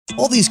Toyota.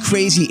 All these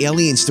crazy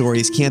alien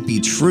stories can't be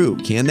true,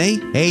 can they?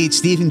 Hey, it's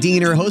Stephen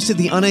Diener, host of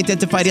the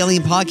Unidentified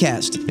Alien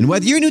Podcast. And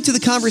whether you're new to the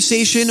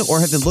conversation or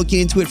have been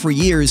looking into it for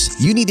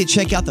years, you need to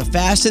check out the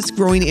fastest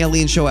growing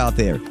alien show out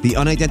there, the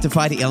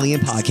Unidentified Alien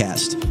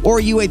Podcast, or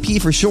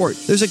UAP for short.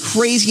 There's a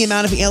crazy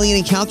amount of alien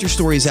encounter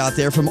stories out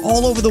there from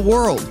all over the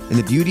world. And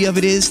the beauty of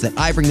it is that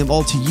I bring them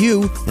all to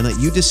you and let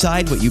you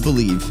decide what you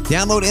believe.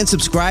 Download and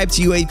subscribe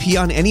to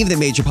UAP on any of the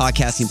major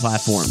podcasting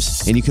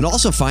platforms. And you can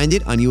also find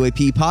it on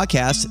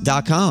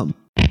UAPpodcast.com.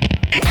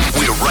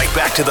 We're right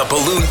back to the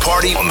Balloon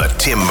Party on the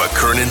Tim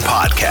McKernan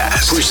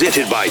Podcast.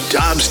 Presented by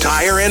Dobbs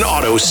Tire and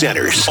Auto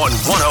Centers on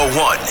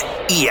 101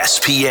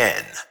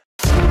 ESPN.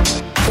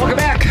 Welcome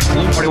back.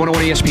 Balloon Party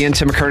 101 ESPN.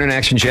 Tim McKernan,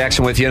 Action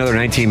Jackson with you. Another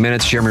 19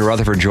 minutes. Jeremy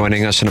Rutherford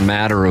joining us in a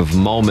matter of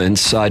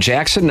moments.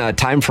 Jackson,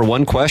 time for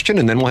one question,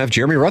 and then we'll have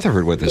Jeremy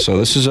Rutherford with us. So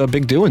this is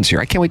big doings here.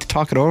 I can't wait to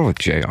talk it over with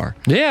JR.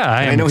 Yeah,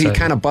 I know excited. He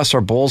kind of busts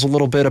our balls a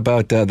little bit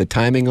about the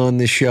timing on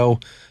this show.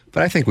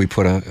 But I think we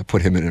put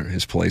him in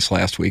his place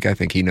last week. I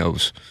think he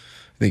knows.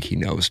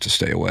 To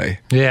stay away.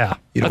 Yeah.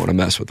 You don't want to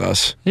mess with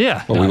us.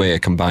 Yeah. Well, we weigh a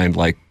combined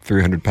like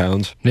 300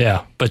 pounds.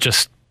 Yeah, but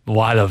just a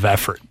lot of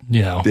effort,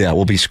 Yeah,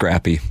 we'll be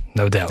scrappy.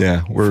 No doubt.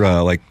 Yeah,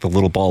 we're like the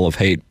little ball of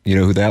hate. You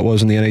know who that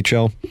was in the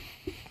NHL?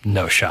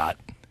 No shot.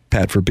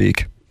 Pat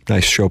Verbeek.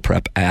 Nice show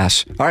prep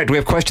ass. All right, do we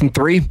have question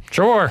 3?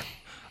 Sure.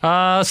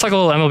 Let's talk a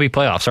little MLB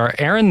playoffs. Are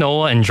Aaron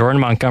Nola and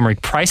Jordan Montgomery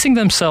pricing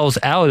themselves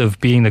out of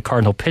being the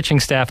Cardinal pitching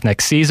staff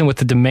next season with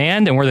the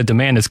demand and where the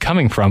demand is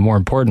coming from, more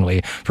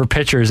importantly, for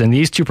pitchers in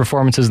these two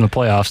performances in the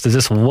playoffs? Does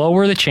this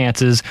lower the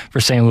chances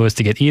for St. Louis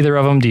to get either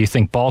of them? Do you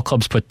think ball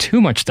clubs put too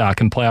much stock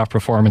in playoff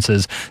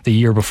performances the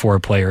year before a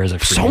player is a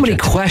free agent? So many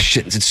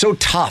questions. It's so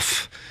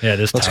tough. Yeah, it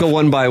is Let's tough. go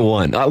one by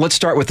one. Let's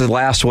start with the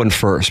last one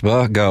first.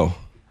 Go.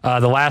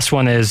 The last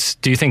one is,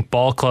 do you think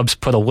ball clubs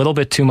put a little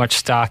bit too much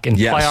stock in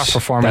playoff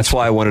performance? That's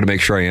why I wanted to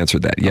make sure I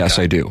answered that. Yes,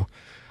 okay. I do.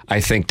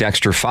 I think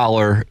Dexter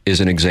Fowler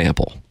is an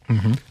example.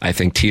 Mm-hmm. I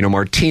think Tino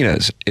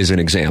Martinez is an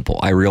example.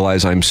 I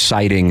realize I'm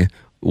citing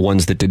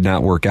ones that did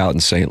not work out in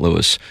St.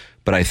 Louis,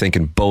 but I think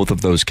in both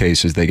of those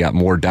cases, they got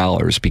more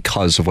dollars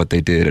because of what they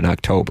did in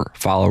October.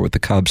 Fowler with the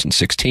Cubs in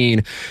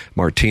 2016,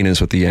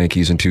 Martinez with the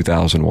Yankees in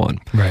 2001.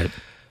 Right.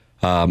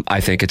 I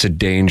think it's a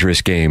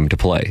dangerous game to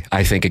play.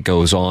 I think it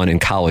goes on in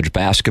college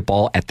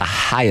basketball at the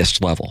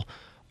highest level.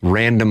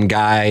 Random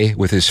guy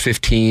with his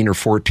 15 or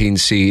 14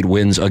 seed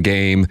wins a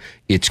game.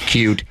 It's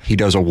cute. He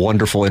does a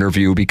wonderful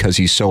interview because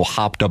he's so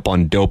hopped up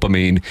on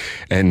dopamine,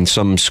 and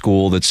some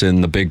school that's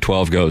in the Big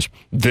 12 goes,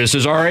 "This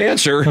is our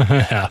answer."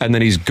 Yeah. And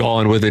then he's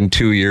gone within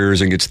 2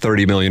 years and gets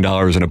 $30 million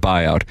in a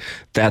buyout.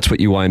 That's what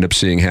you wind up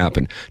seeing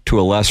happen.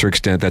 To a lesser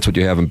extent, that's what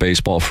you have in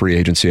baseball free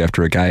agency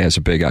after a guy has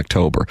a big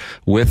October.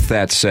 With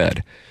that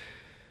said,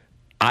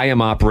 I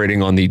am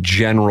operating on the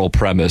general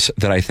premise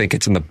that I think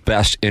it's in the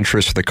best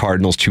interest for the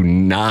Cardinals to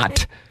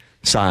not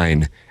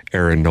sign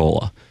Aaron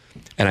Nola.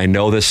 And I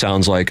know this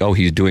sounds like, oh,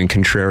 he's doing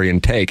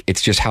contrarian take.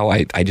 It's just how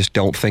I just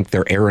don't think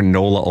they're Aaron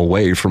Nola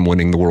away from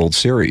winning the World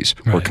Series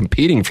or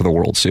competing for the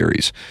World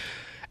Series.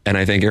 And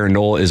I think Aaron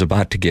Nola is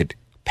about to get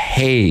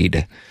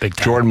paid. Big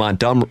time. Jordan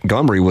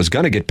Montgomery was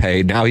going to get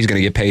paid. Now he's going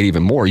to get paid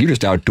even more. You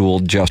just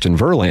outdueled Justin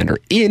Verlander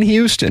in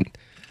Houston.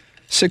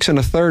 6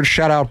 1/3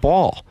 shutout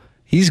ball.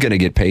 He's going to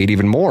get paid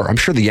even more. I'm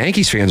sure the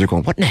Yankees fans are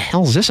going, what in the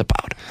hell is this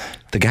about?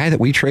 The guy that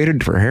we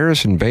traded for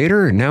Harrison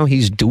Bader, and now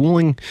he's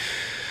dueling.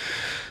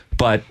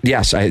 But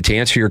yes, to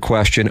answer your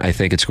question, I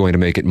think it's going to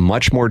make it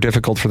much more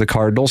difficult for the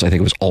Cardinals. I think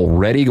it was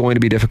already going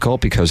to be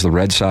difficult because the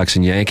Red Sox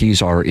and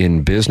Yankees are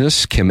in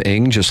business. Kim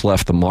Ng just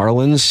left the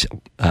Marlins.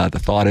 The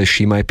thought is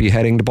she might be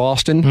heading to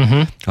Boston.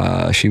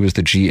 Mm-hmm. She was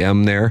the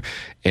GM there.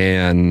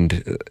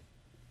 And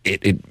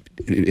it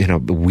in a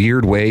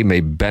weird way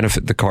may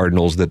benefit the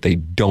Cardinals that they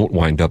don't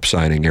wind up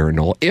signing Aaron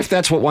Nola. If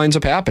that's what winds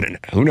up happening.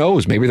 Who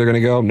knows? Maybe they're going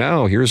to go,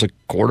 no, here's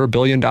 $250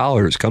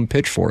 million. Come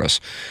pitch for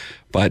us.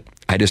 But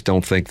I just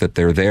don't think that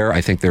they're there.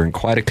 I think they're in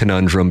quite a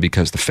conundrum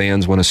because the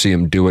fans want to see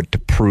them do it to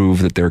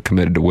prove that they're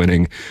committed to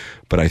winning.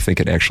 But I think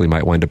it actually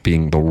might wind up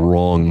being the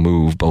wrong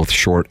move, both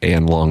short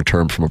and long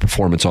term, from a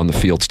performance on the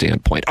field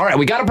standpoint. All right,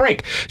 we got a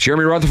break.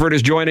 Jeremy Rutherford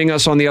is joining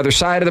us on the other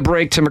side of the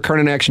break. Tim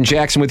McKernan, Action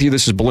Jackson with you.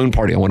 This is Balloon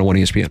Party on 101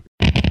 ESPN.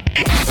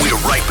 We're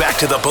right back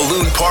to the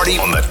Balloon Party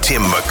on the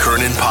Tim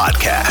McKernan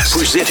Podcast.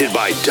 Presented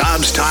by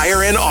Dobbs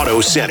Tire and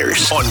Auto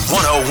Centers on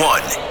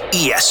 101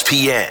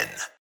 ESPN.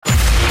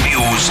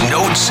 News,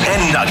 notes,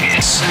 and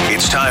nuggets.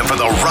 It's time for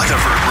the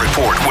Rutherford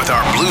Report with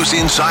our Blues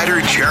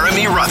insider,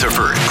 Jeremy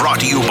Rutherford.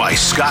 Brought to you by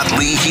Scott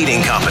Lee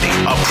Heating Company,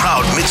 a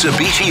proud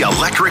Mitsubishi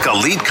Electric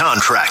Elite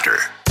contractor.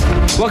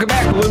 Welcome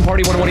back, Balloon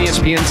Party 101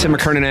 ESPN. Tim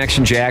McKernan,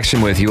 Action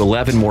Jackson with you.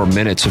 11 more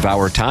minutes of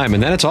our time,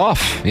 and then it's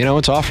off. You know,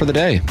 it's off for the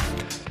day.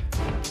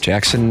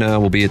 Jackson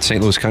will be at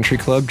St. Louis Country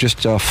Club just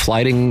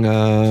flighting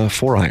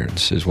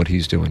 4-irons is what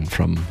he's doing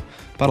from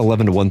about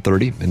 11 to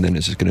 1:30, and then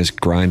is going to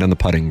grind on the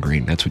putting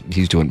green. That's what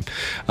he's doing.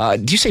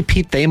 Do you say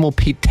Pete Thamel,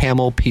 Pete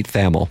Thamel, Pete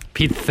Thamel?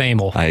 Pete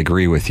Thamel. I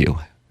agree with you.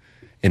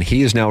 And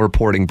he is now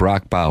reporting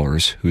Brock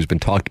Bowers, who's been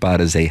talked about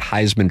as a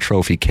Heisman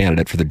Trophy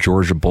candidate for the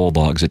Georgia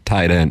Bulldogs at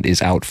tight end,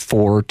 is out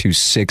 4 to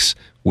 6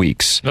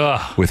 weeks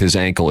with his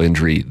ankle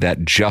injury.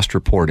 That just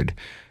reported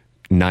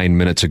 9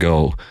 minutes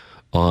ago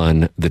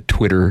on the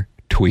Twitter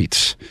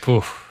tweets.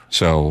 Oof.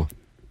 So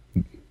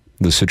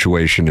the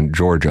situation in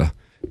Georgia,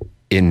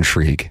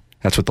 intrigue.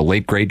 That's what the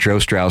late, great Joe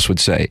Strauss would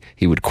say.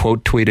 He would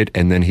quote tweet it,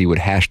 and then he would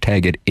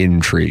hashtag it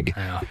intrigue.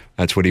 Yeah.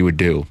 That's what he would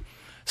do.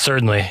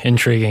 Certainly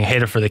intriguing.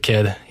 Hate it for the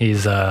kid.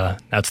 He's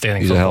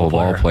outstanding. He's a hell of a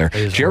ball player.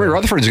 Jeremy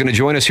Rutherford is going to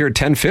join us here at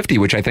 10:50,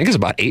 which I think is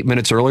about 8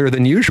 minutes earlier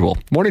than usual.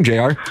 Morning,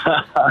 JR.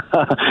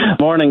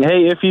 Morning.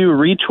 Hey, if you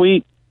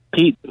retweet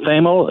Pete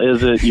Thamel,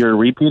 is it you're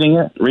repeating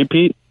it?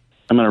 Repeat?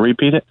 I'm going to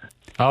repeat it.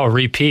 Oh,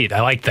 repeat.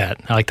 I like that.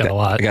 I like that a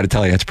lot. I got to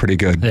tell you, that's pretty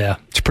good. Yeah.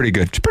 It's pretty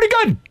good. It's pretty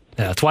good.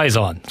 Yeah, that's why he's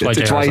on.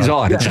 That's why he's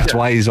on. That's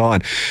why he's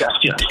on.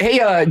 Yes.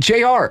 Hey,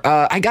 JR,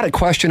 I got a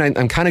question.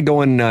 I'm kind of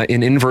going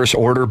in inverse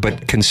order,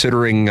 but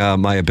considering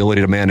my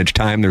ability to manage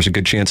time, there's a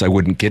good chance I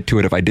wouldn't get to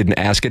it if I didn't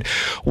ask it.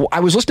 Well,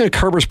 I was listening to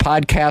Kerber's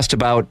podcast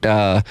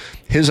about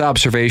his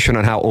observation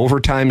on how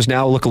overtimes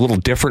now look a little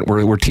different,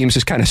 where teams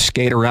just kind of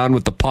skate around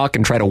with the puck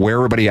and try to wear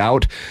everybody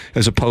out,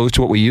 as opposed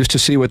to what we used to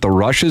see with the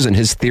rushes. And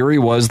his theory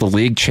was the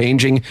league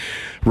changing,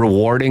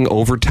 rewarding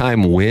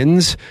overtime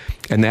wins.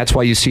 And that's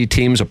why you see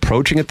teams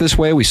approaching it this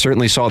way. We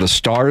certainly saw the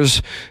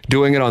Stars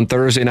doing it on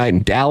Thursday night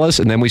in Dallas,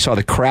 and then we saw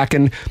the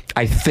Kraken.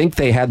 I think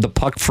they had the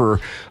puck for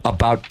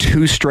about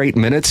 2 straight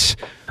minutes.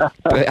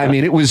 I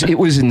mean, it was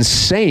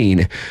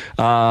insane,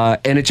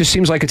 and it just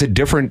seems like it's a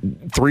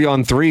different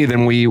 3-on-3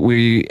 than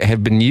we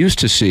have been used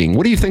to seeing.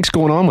 What do you think's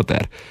going on with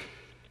that?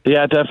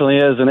 Yeah, it definitely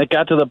is, and it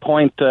got to the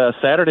point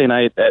Saturday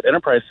night at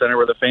Enterprise Center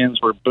where the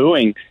fans were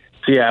booing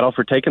Seattle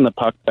for taking the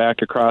puck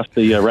back across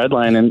the red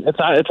line, and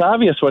it's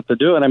obvious what they're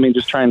doing. I mean,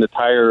 just trying to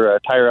tire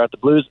out the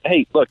Blues.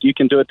 Hey, look, you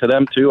can do it to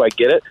them too. I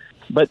get it,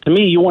 but to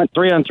me, you want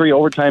 3-on-3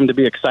 overtime to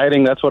be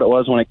exciting. That's what it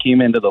was when it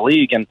came into the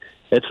league, and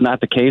it's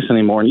not the case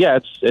anymore. And yeah,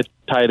 it's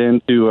tied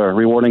into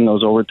rewarding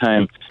those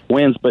overtime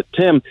wins. But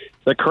Tim,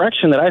 the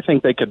correction that I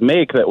think they could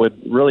make that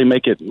would really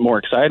make it more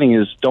exciting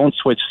is don't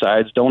switch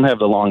sides, don't have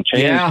the long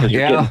chains because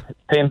you're getting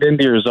pinned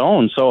into your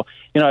zone. So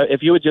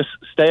if you would just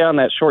stay on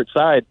that short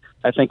side,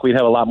 I think we'd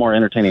have a lot more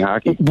entertaining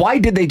hockey. Why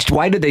did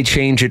they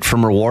change it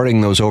from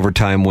rewarding those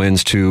overtime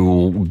wins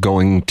to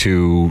going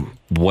to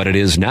what it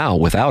is now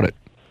without it?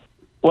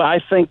 Well,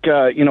 I think,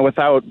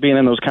 without being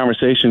in those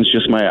conversations,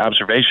 just my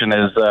observation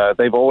is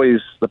they've always,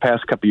 the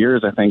past couple of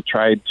years, I think,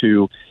 tried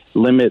to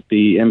limit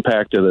the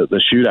impact of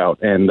the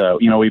shootout. And,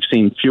 we've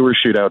seen fewer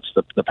shootouts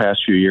the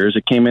past few years.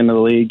 It came into the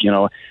league,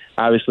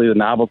 obviously the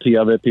novelty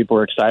of it, people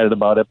are excited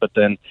about it, but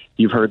then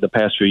you've heard the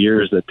past few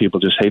years that people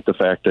just hate the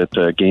fact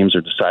that games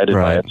are decided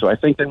by it. So I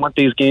think they want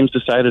these games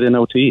decided in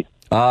OT.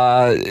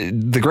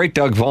 The great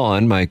Doug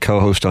Vaughn, my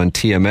co-host on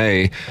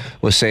TMA,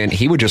 was saying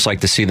he would just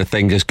like to see the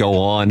thing just go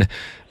on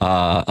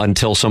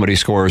until somebody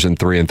scores in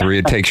 3-3.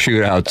 It takes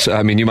shootouts.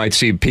 I mean, you might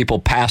see people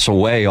pass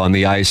away on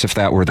the ice if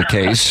that were the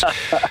case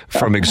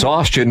from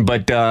exhaustion.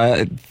 But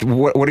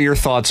what are your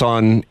thoughts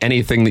on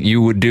anything that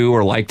you would do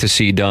or like to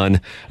see done?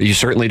 You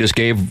certainly just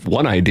gave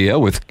one idea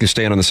with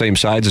staying on the same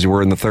sides as you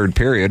were in the third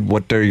period.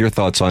 What are your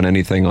thoughts on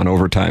anything on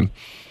overtime?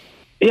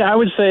 Yeah, I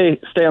would say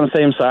stay on the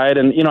same side.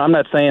 And, I'm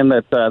not saying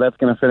that that's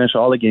going to finish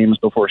all the games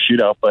before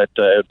shootout, but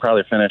it would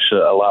probably finish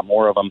a lot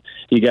more of them.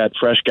 You got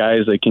fresh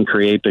guys that can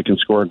create, that can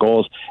score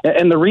goals.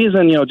 And the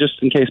reason,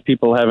 just in case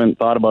people haven't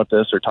thought about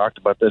this or talked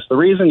about this, the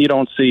reason you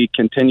don't see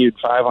continued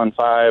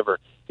 5-on-5 or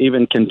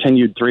even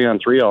continued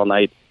 3-on-3 all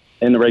night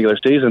in the regular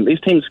season,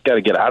 these teams got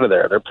to get out of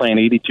there. They're playing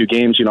 82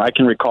 games. I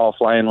can recall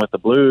flying with the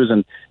Blues,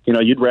 and,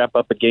 you'd wrap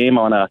up a game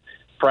on a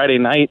Friday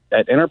night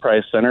at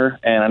Enterprise Center,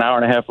 and an hour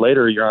and a half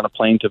later, you're on a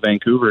plane to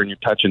Vancouver, and you're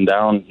touching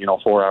down,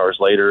 4 hours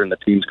later, and the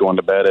team's going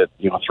to bed at,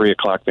 3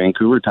 o'clock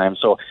Vancouver time.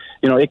 So,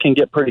 it can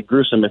get pretty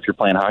gruesome if you're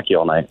playing hockey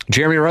all night.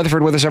 Jeremy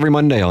Rutherford with us every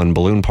Monday on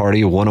Balloon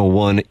Party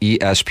 101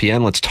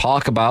 ESPN. Let's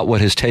talk about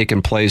what has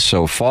taken place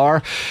so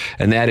far,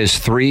 and that is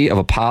 3 of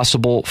a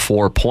possible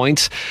 4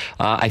 points.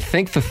 I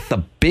think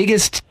the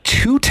biggest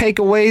 2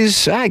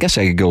 takeaways, I guess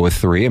I could go with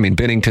 3. I mean,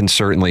 Binnington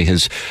certainly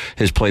has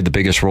played the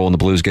biggest role in the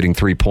Blues, getting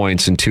 3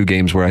 points in 2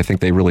 games where I think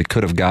they really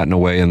could have gotten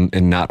away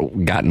and not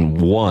gotten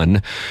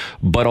 1.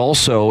 But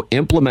also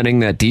implementing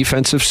that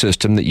defensive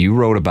system that you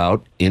wrote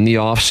about in the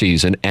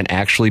offseason and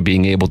actually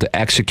being able to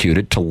execute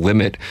it to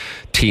limit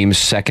teams'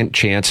 second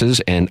chances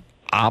and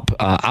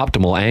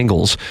optimal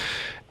angles.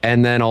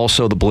 And then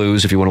also the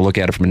Blues, if you want to look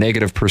at it from a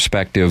negative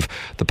perspective,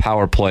 the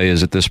power play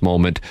is at this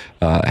moment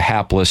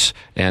hapless,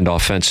 and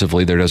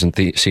offensively there doesn't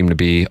seem to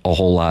be a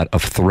whole lot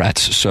of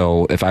threats.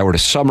 So if I were to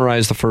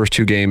summarize the first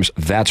 2 games,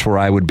 that's where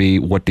I would be.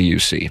 What do you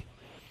see?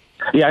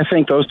 Yeah, I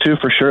think those 2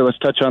 for sure. Let's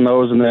touch on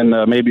those, and then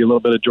maybe a little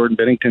bit of Jordan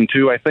Binnington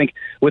too. I think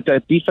with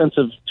that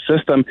defensive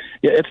system,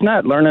 it's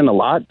not learning a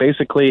lot.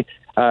 Basically,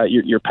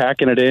 you're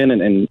packing it in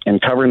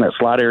and covering that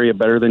slot area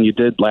better than you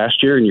did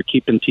last year, and you're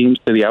keeping teams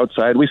to the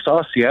outside. We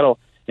saw Seattle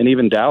and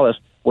even Dallas,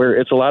 where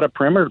it's a lot of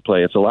perimeter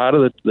play. It's a lot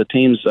of the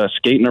teams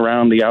skating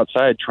around the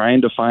outside,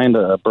 trying to find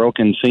a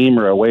broken seam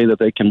or a way that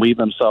they can weave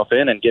themselves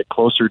in and get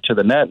closer to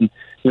the net. And,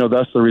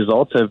 thus the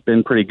results have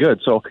been pretty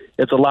good. So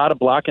it's a lot of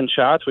blocking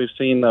shots. We've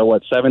seen,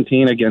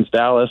 17 against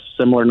Dallas,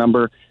 similar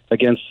number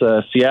against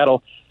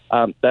Seattle.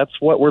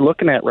 That's what we're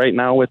looking at right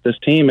now with this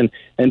team.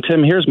 And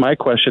Tim, here's my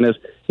question is,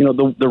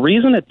 the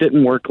reason it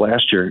didn't work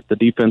last year, the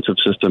defensive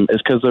system,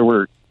 is because there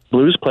were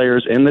Blues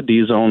players in the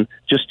D zone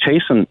just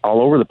chasing all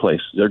over the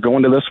place. They're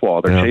going to this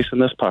wall. They're chasing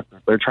this puck.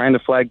 They're trying to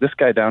flag this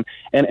guy down.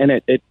 And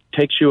it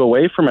takes you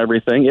away from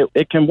everything.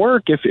 It can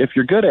work if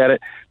you're good at it,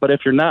 but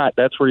if you're not,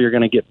 that's where you're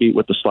going to get beat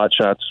with the slot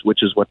shots,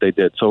 which is what they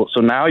did. So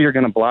now you're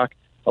going to block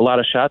a lot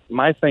of shots.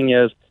 My thing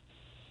is,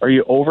 are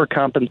you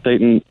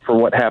overcompensating for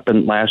what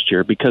happened last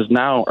year? Because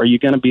now, are you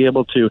going to be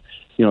able to,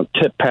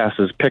 tip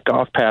passes, pick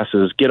off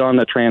passes, get on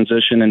the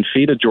transition, and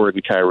feed a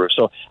Jordan Kyrou?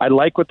 So I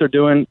like what they're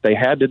doing. They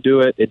had to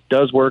do it. It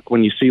does work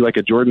when you see like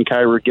a Jordan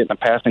Kyrou get in a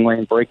passing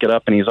lane, break it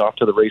up, and he's off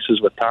to the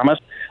races with Thomas.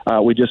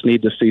 We just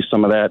need to see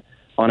some of that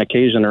on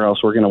occasion, or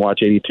else we're going to watch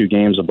 82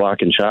 games of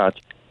blocking shots.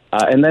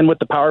 And then with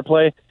the power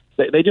play,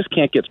 they just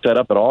can't get set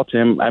up at all,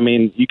 Tim. I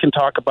mean, you can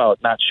talk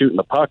about not shooting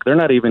the puck. They're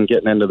not even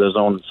getting into the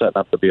zone and setting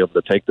up to be able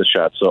to take the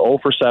shot. So 0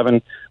 for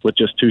 7 with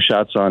just 2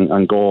 shots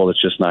on goal.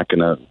 It's just not going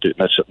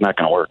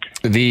to work.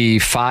 The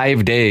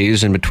 5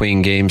 days in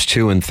between games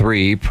 2 and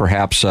 3,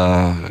 perhaps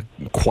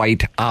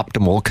quite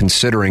optimal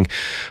considering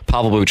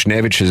Pavel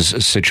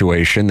Buchnevich's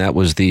situation. That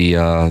was the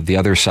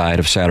other side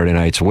of Saturday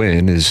night's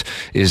win.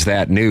 Is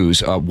that news?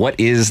 What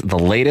is the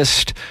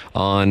latest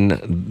on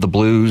the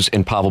Blues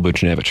and Pavel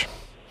Buchnevich?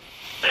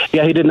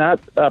 Yeah, he did not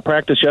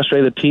practice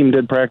yesterday. The team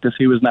did practice.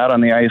 He was not on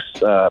the ice.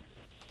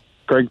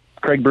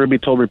 Craig Berube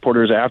told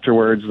reporters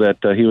afterwards that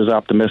he was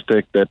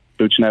optimistic that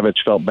Buchnevich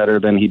felt better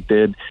than he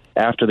did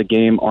after the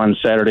game on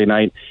Saturday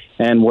night.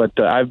 And what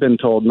I've been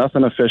told,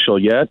 nothing official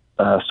yet,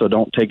 so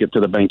don't take it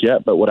to the bank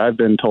yet, but what I've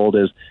been told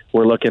is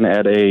we're looking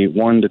at a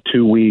 1 to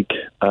 2 week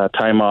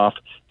time off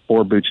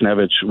for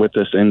Buchnevich with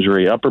this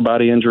injury. Upper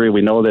body injury,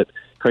 we know that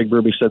Craig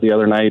Berube said the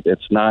other night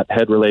it's not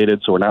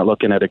head-related, so we're not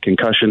looking at a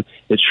concussion.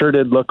 It sure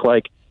did look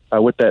like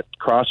with that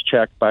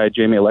cross-check by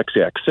Jamie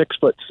Alexiak,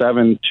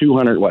 6'7",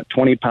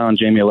 220-pound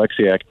Jamie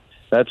Alexiak.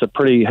 That's a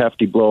pretty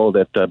hefty blow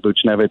that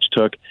Buchnevich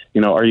took.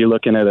 Are you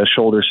looking at a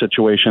shoulder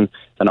situation,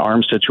 an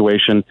arm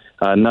situation?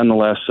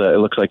 Nonetheless, it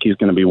looks like he's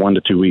going to be 1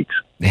 to 2 weeks.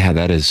 Yeah,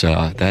 that is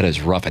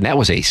rough, and that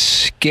was a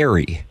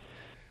scary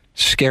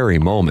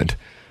moment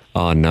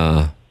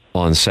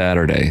on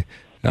Saturday.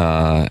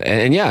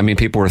 And yeah, I mean,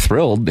 people were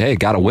thrilled. Hey,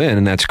 got a win,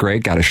 and that's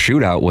great. Got a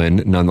shootout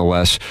win,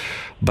 nonetheless.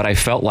 But I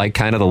felt like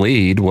kind of the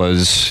lead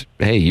was,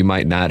 hey, you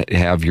might not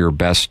have your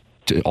best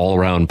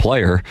all-around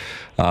player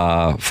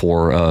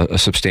for a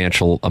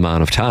substantial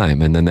amount of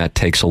time, and then that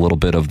takes a little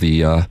bit of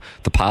the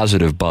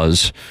positive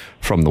buzz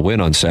from the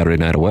win on Saturday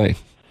night away.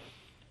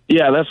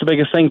 Yeah, that's the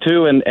biggest thing,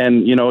 too.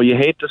 And you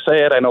hate to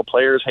say it. I know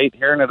players hate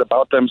hearing it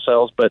about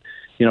themselves, but,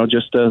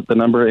 just the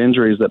number of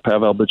injuries that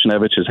Pavel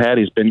Buchnevich has had,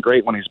 he's been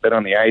great when he's been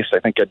on the ice. I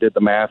think I did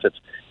the math. It's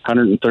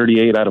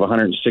 138 out of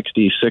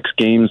 166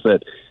 games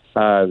that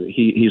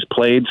he's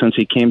played since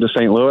he came to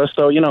St. Louis.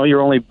 So,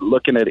 you're only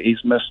looking at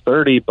he's missed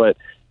 30, but,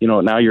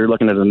 now you're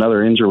looking at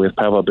another injury with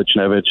Pavel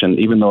Buchnevich. And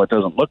even though it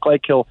doesn't look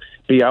like he'll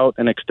be out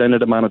an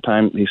extended amount of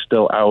time, he's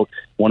still out,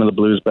 one of the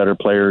Blues' better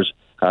players.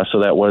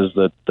 So that was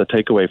the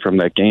takeaway from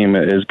that game.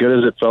 As good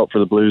as it felt for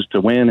the Blues to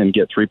win and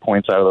get 3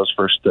 points out of those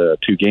first 2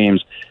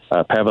 games,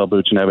 Pavel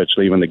Buchnevich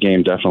leaving the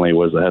game definitely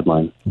was the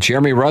headline.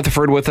 Jeremy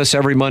Rutherford with us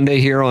every Monday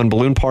here on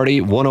Balloon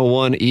Party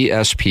 101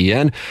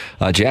 ESPN.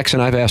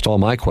 Jackson, I've asked all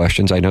my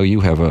questions. I know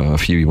you have a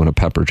few you want to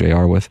pepper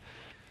JR with.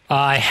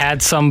 I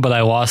had some, but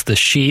I lost the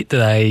sheet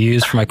that I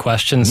used for my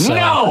questions. So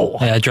No!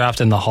 I dropped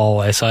in the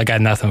hallway, so I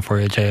got nothing for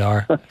you,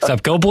 JR.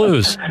 Except go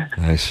Blues.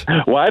 Nice.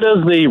 Why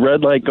does the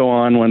red light go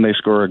on when they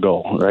score a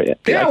goal? Right?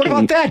 Yeah, what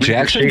about that,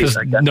 Jackson? Because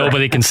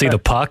nobody can see the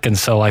puck, and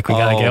so we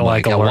got to get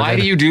alerted. Why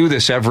do you do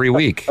this every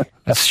week?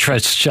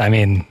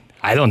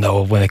 I don't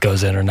know when it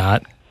goes in or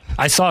not.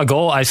 I saw a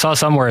goal. I saw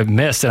somewhere it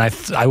missed, and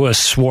I would have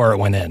swore it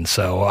went in,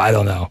 so I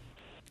don't know.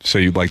 So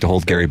you'd like to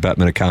hold Gary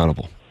Bettman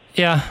accountable?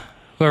 Yeah.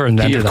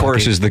 He, of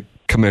course, is the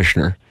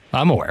commissioner.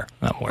 I'm aware.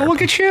 Oh,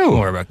 look at you. I'm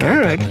aware about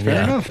Gary Bettman.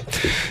 Fair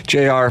enough.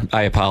 JR,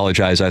 I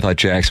apologize. I thought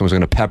Jackson was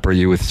going to pepper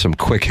you with some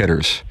quick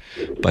hitters.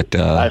 But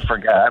I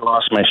forgot. I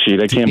lost my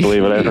sheet. I can't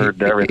believe it. I've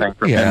heard everything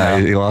from him now.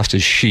 He lost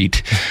his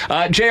sheet.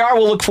 JR,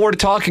 we'll look forward to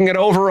talking it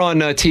over on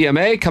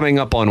TMA coming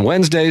up on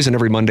Wednesdays and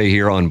every Monday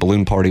here on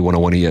Balloon Party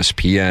 101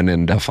 ESPN,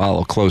 and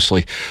follow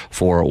closely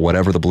for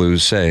whatever the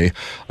Blues say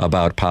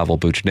about Pavel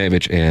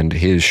Buchnevich and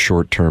his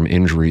short-term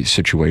injury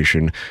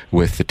situation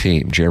with the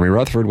team. Jeremy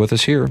Rutherford with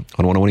us here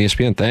on 101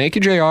 ESPN. Thank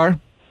you, JR.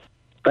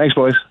 Thanks,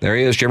 boys. There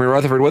he is, Jeremy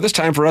Rutherford with us.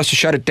 Time for us to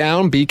shut it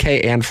down.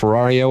 BK and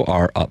Ferrario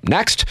are up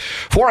next.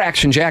 For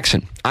Action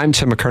Jackson, I'm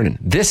Tim McKernan.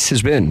 This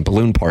has been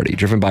Balloon Party,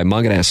 driven by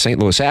Munganess St.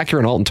 Louis Acura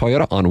and Alton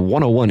Toyota on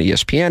 101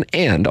 ESPN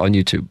and on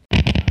YouTube.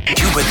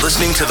 You've been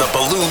listening to the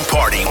Balloon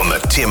Party on the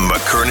Tim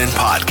McKernan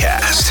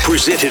Podcast.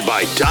 Presented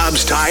by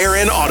Dobbs Tire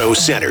and Auto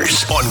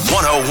Centers on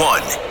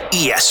 101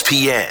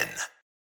 ESPN.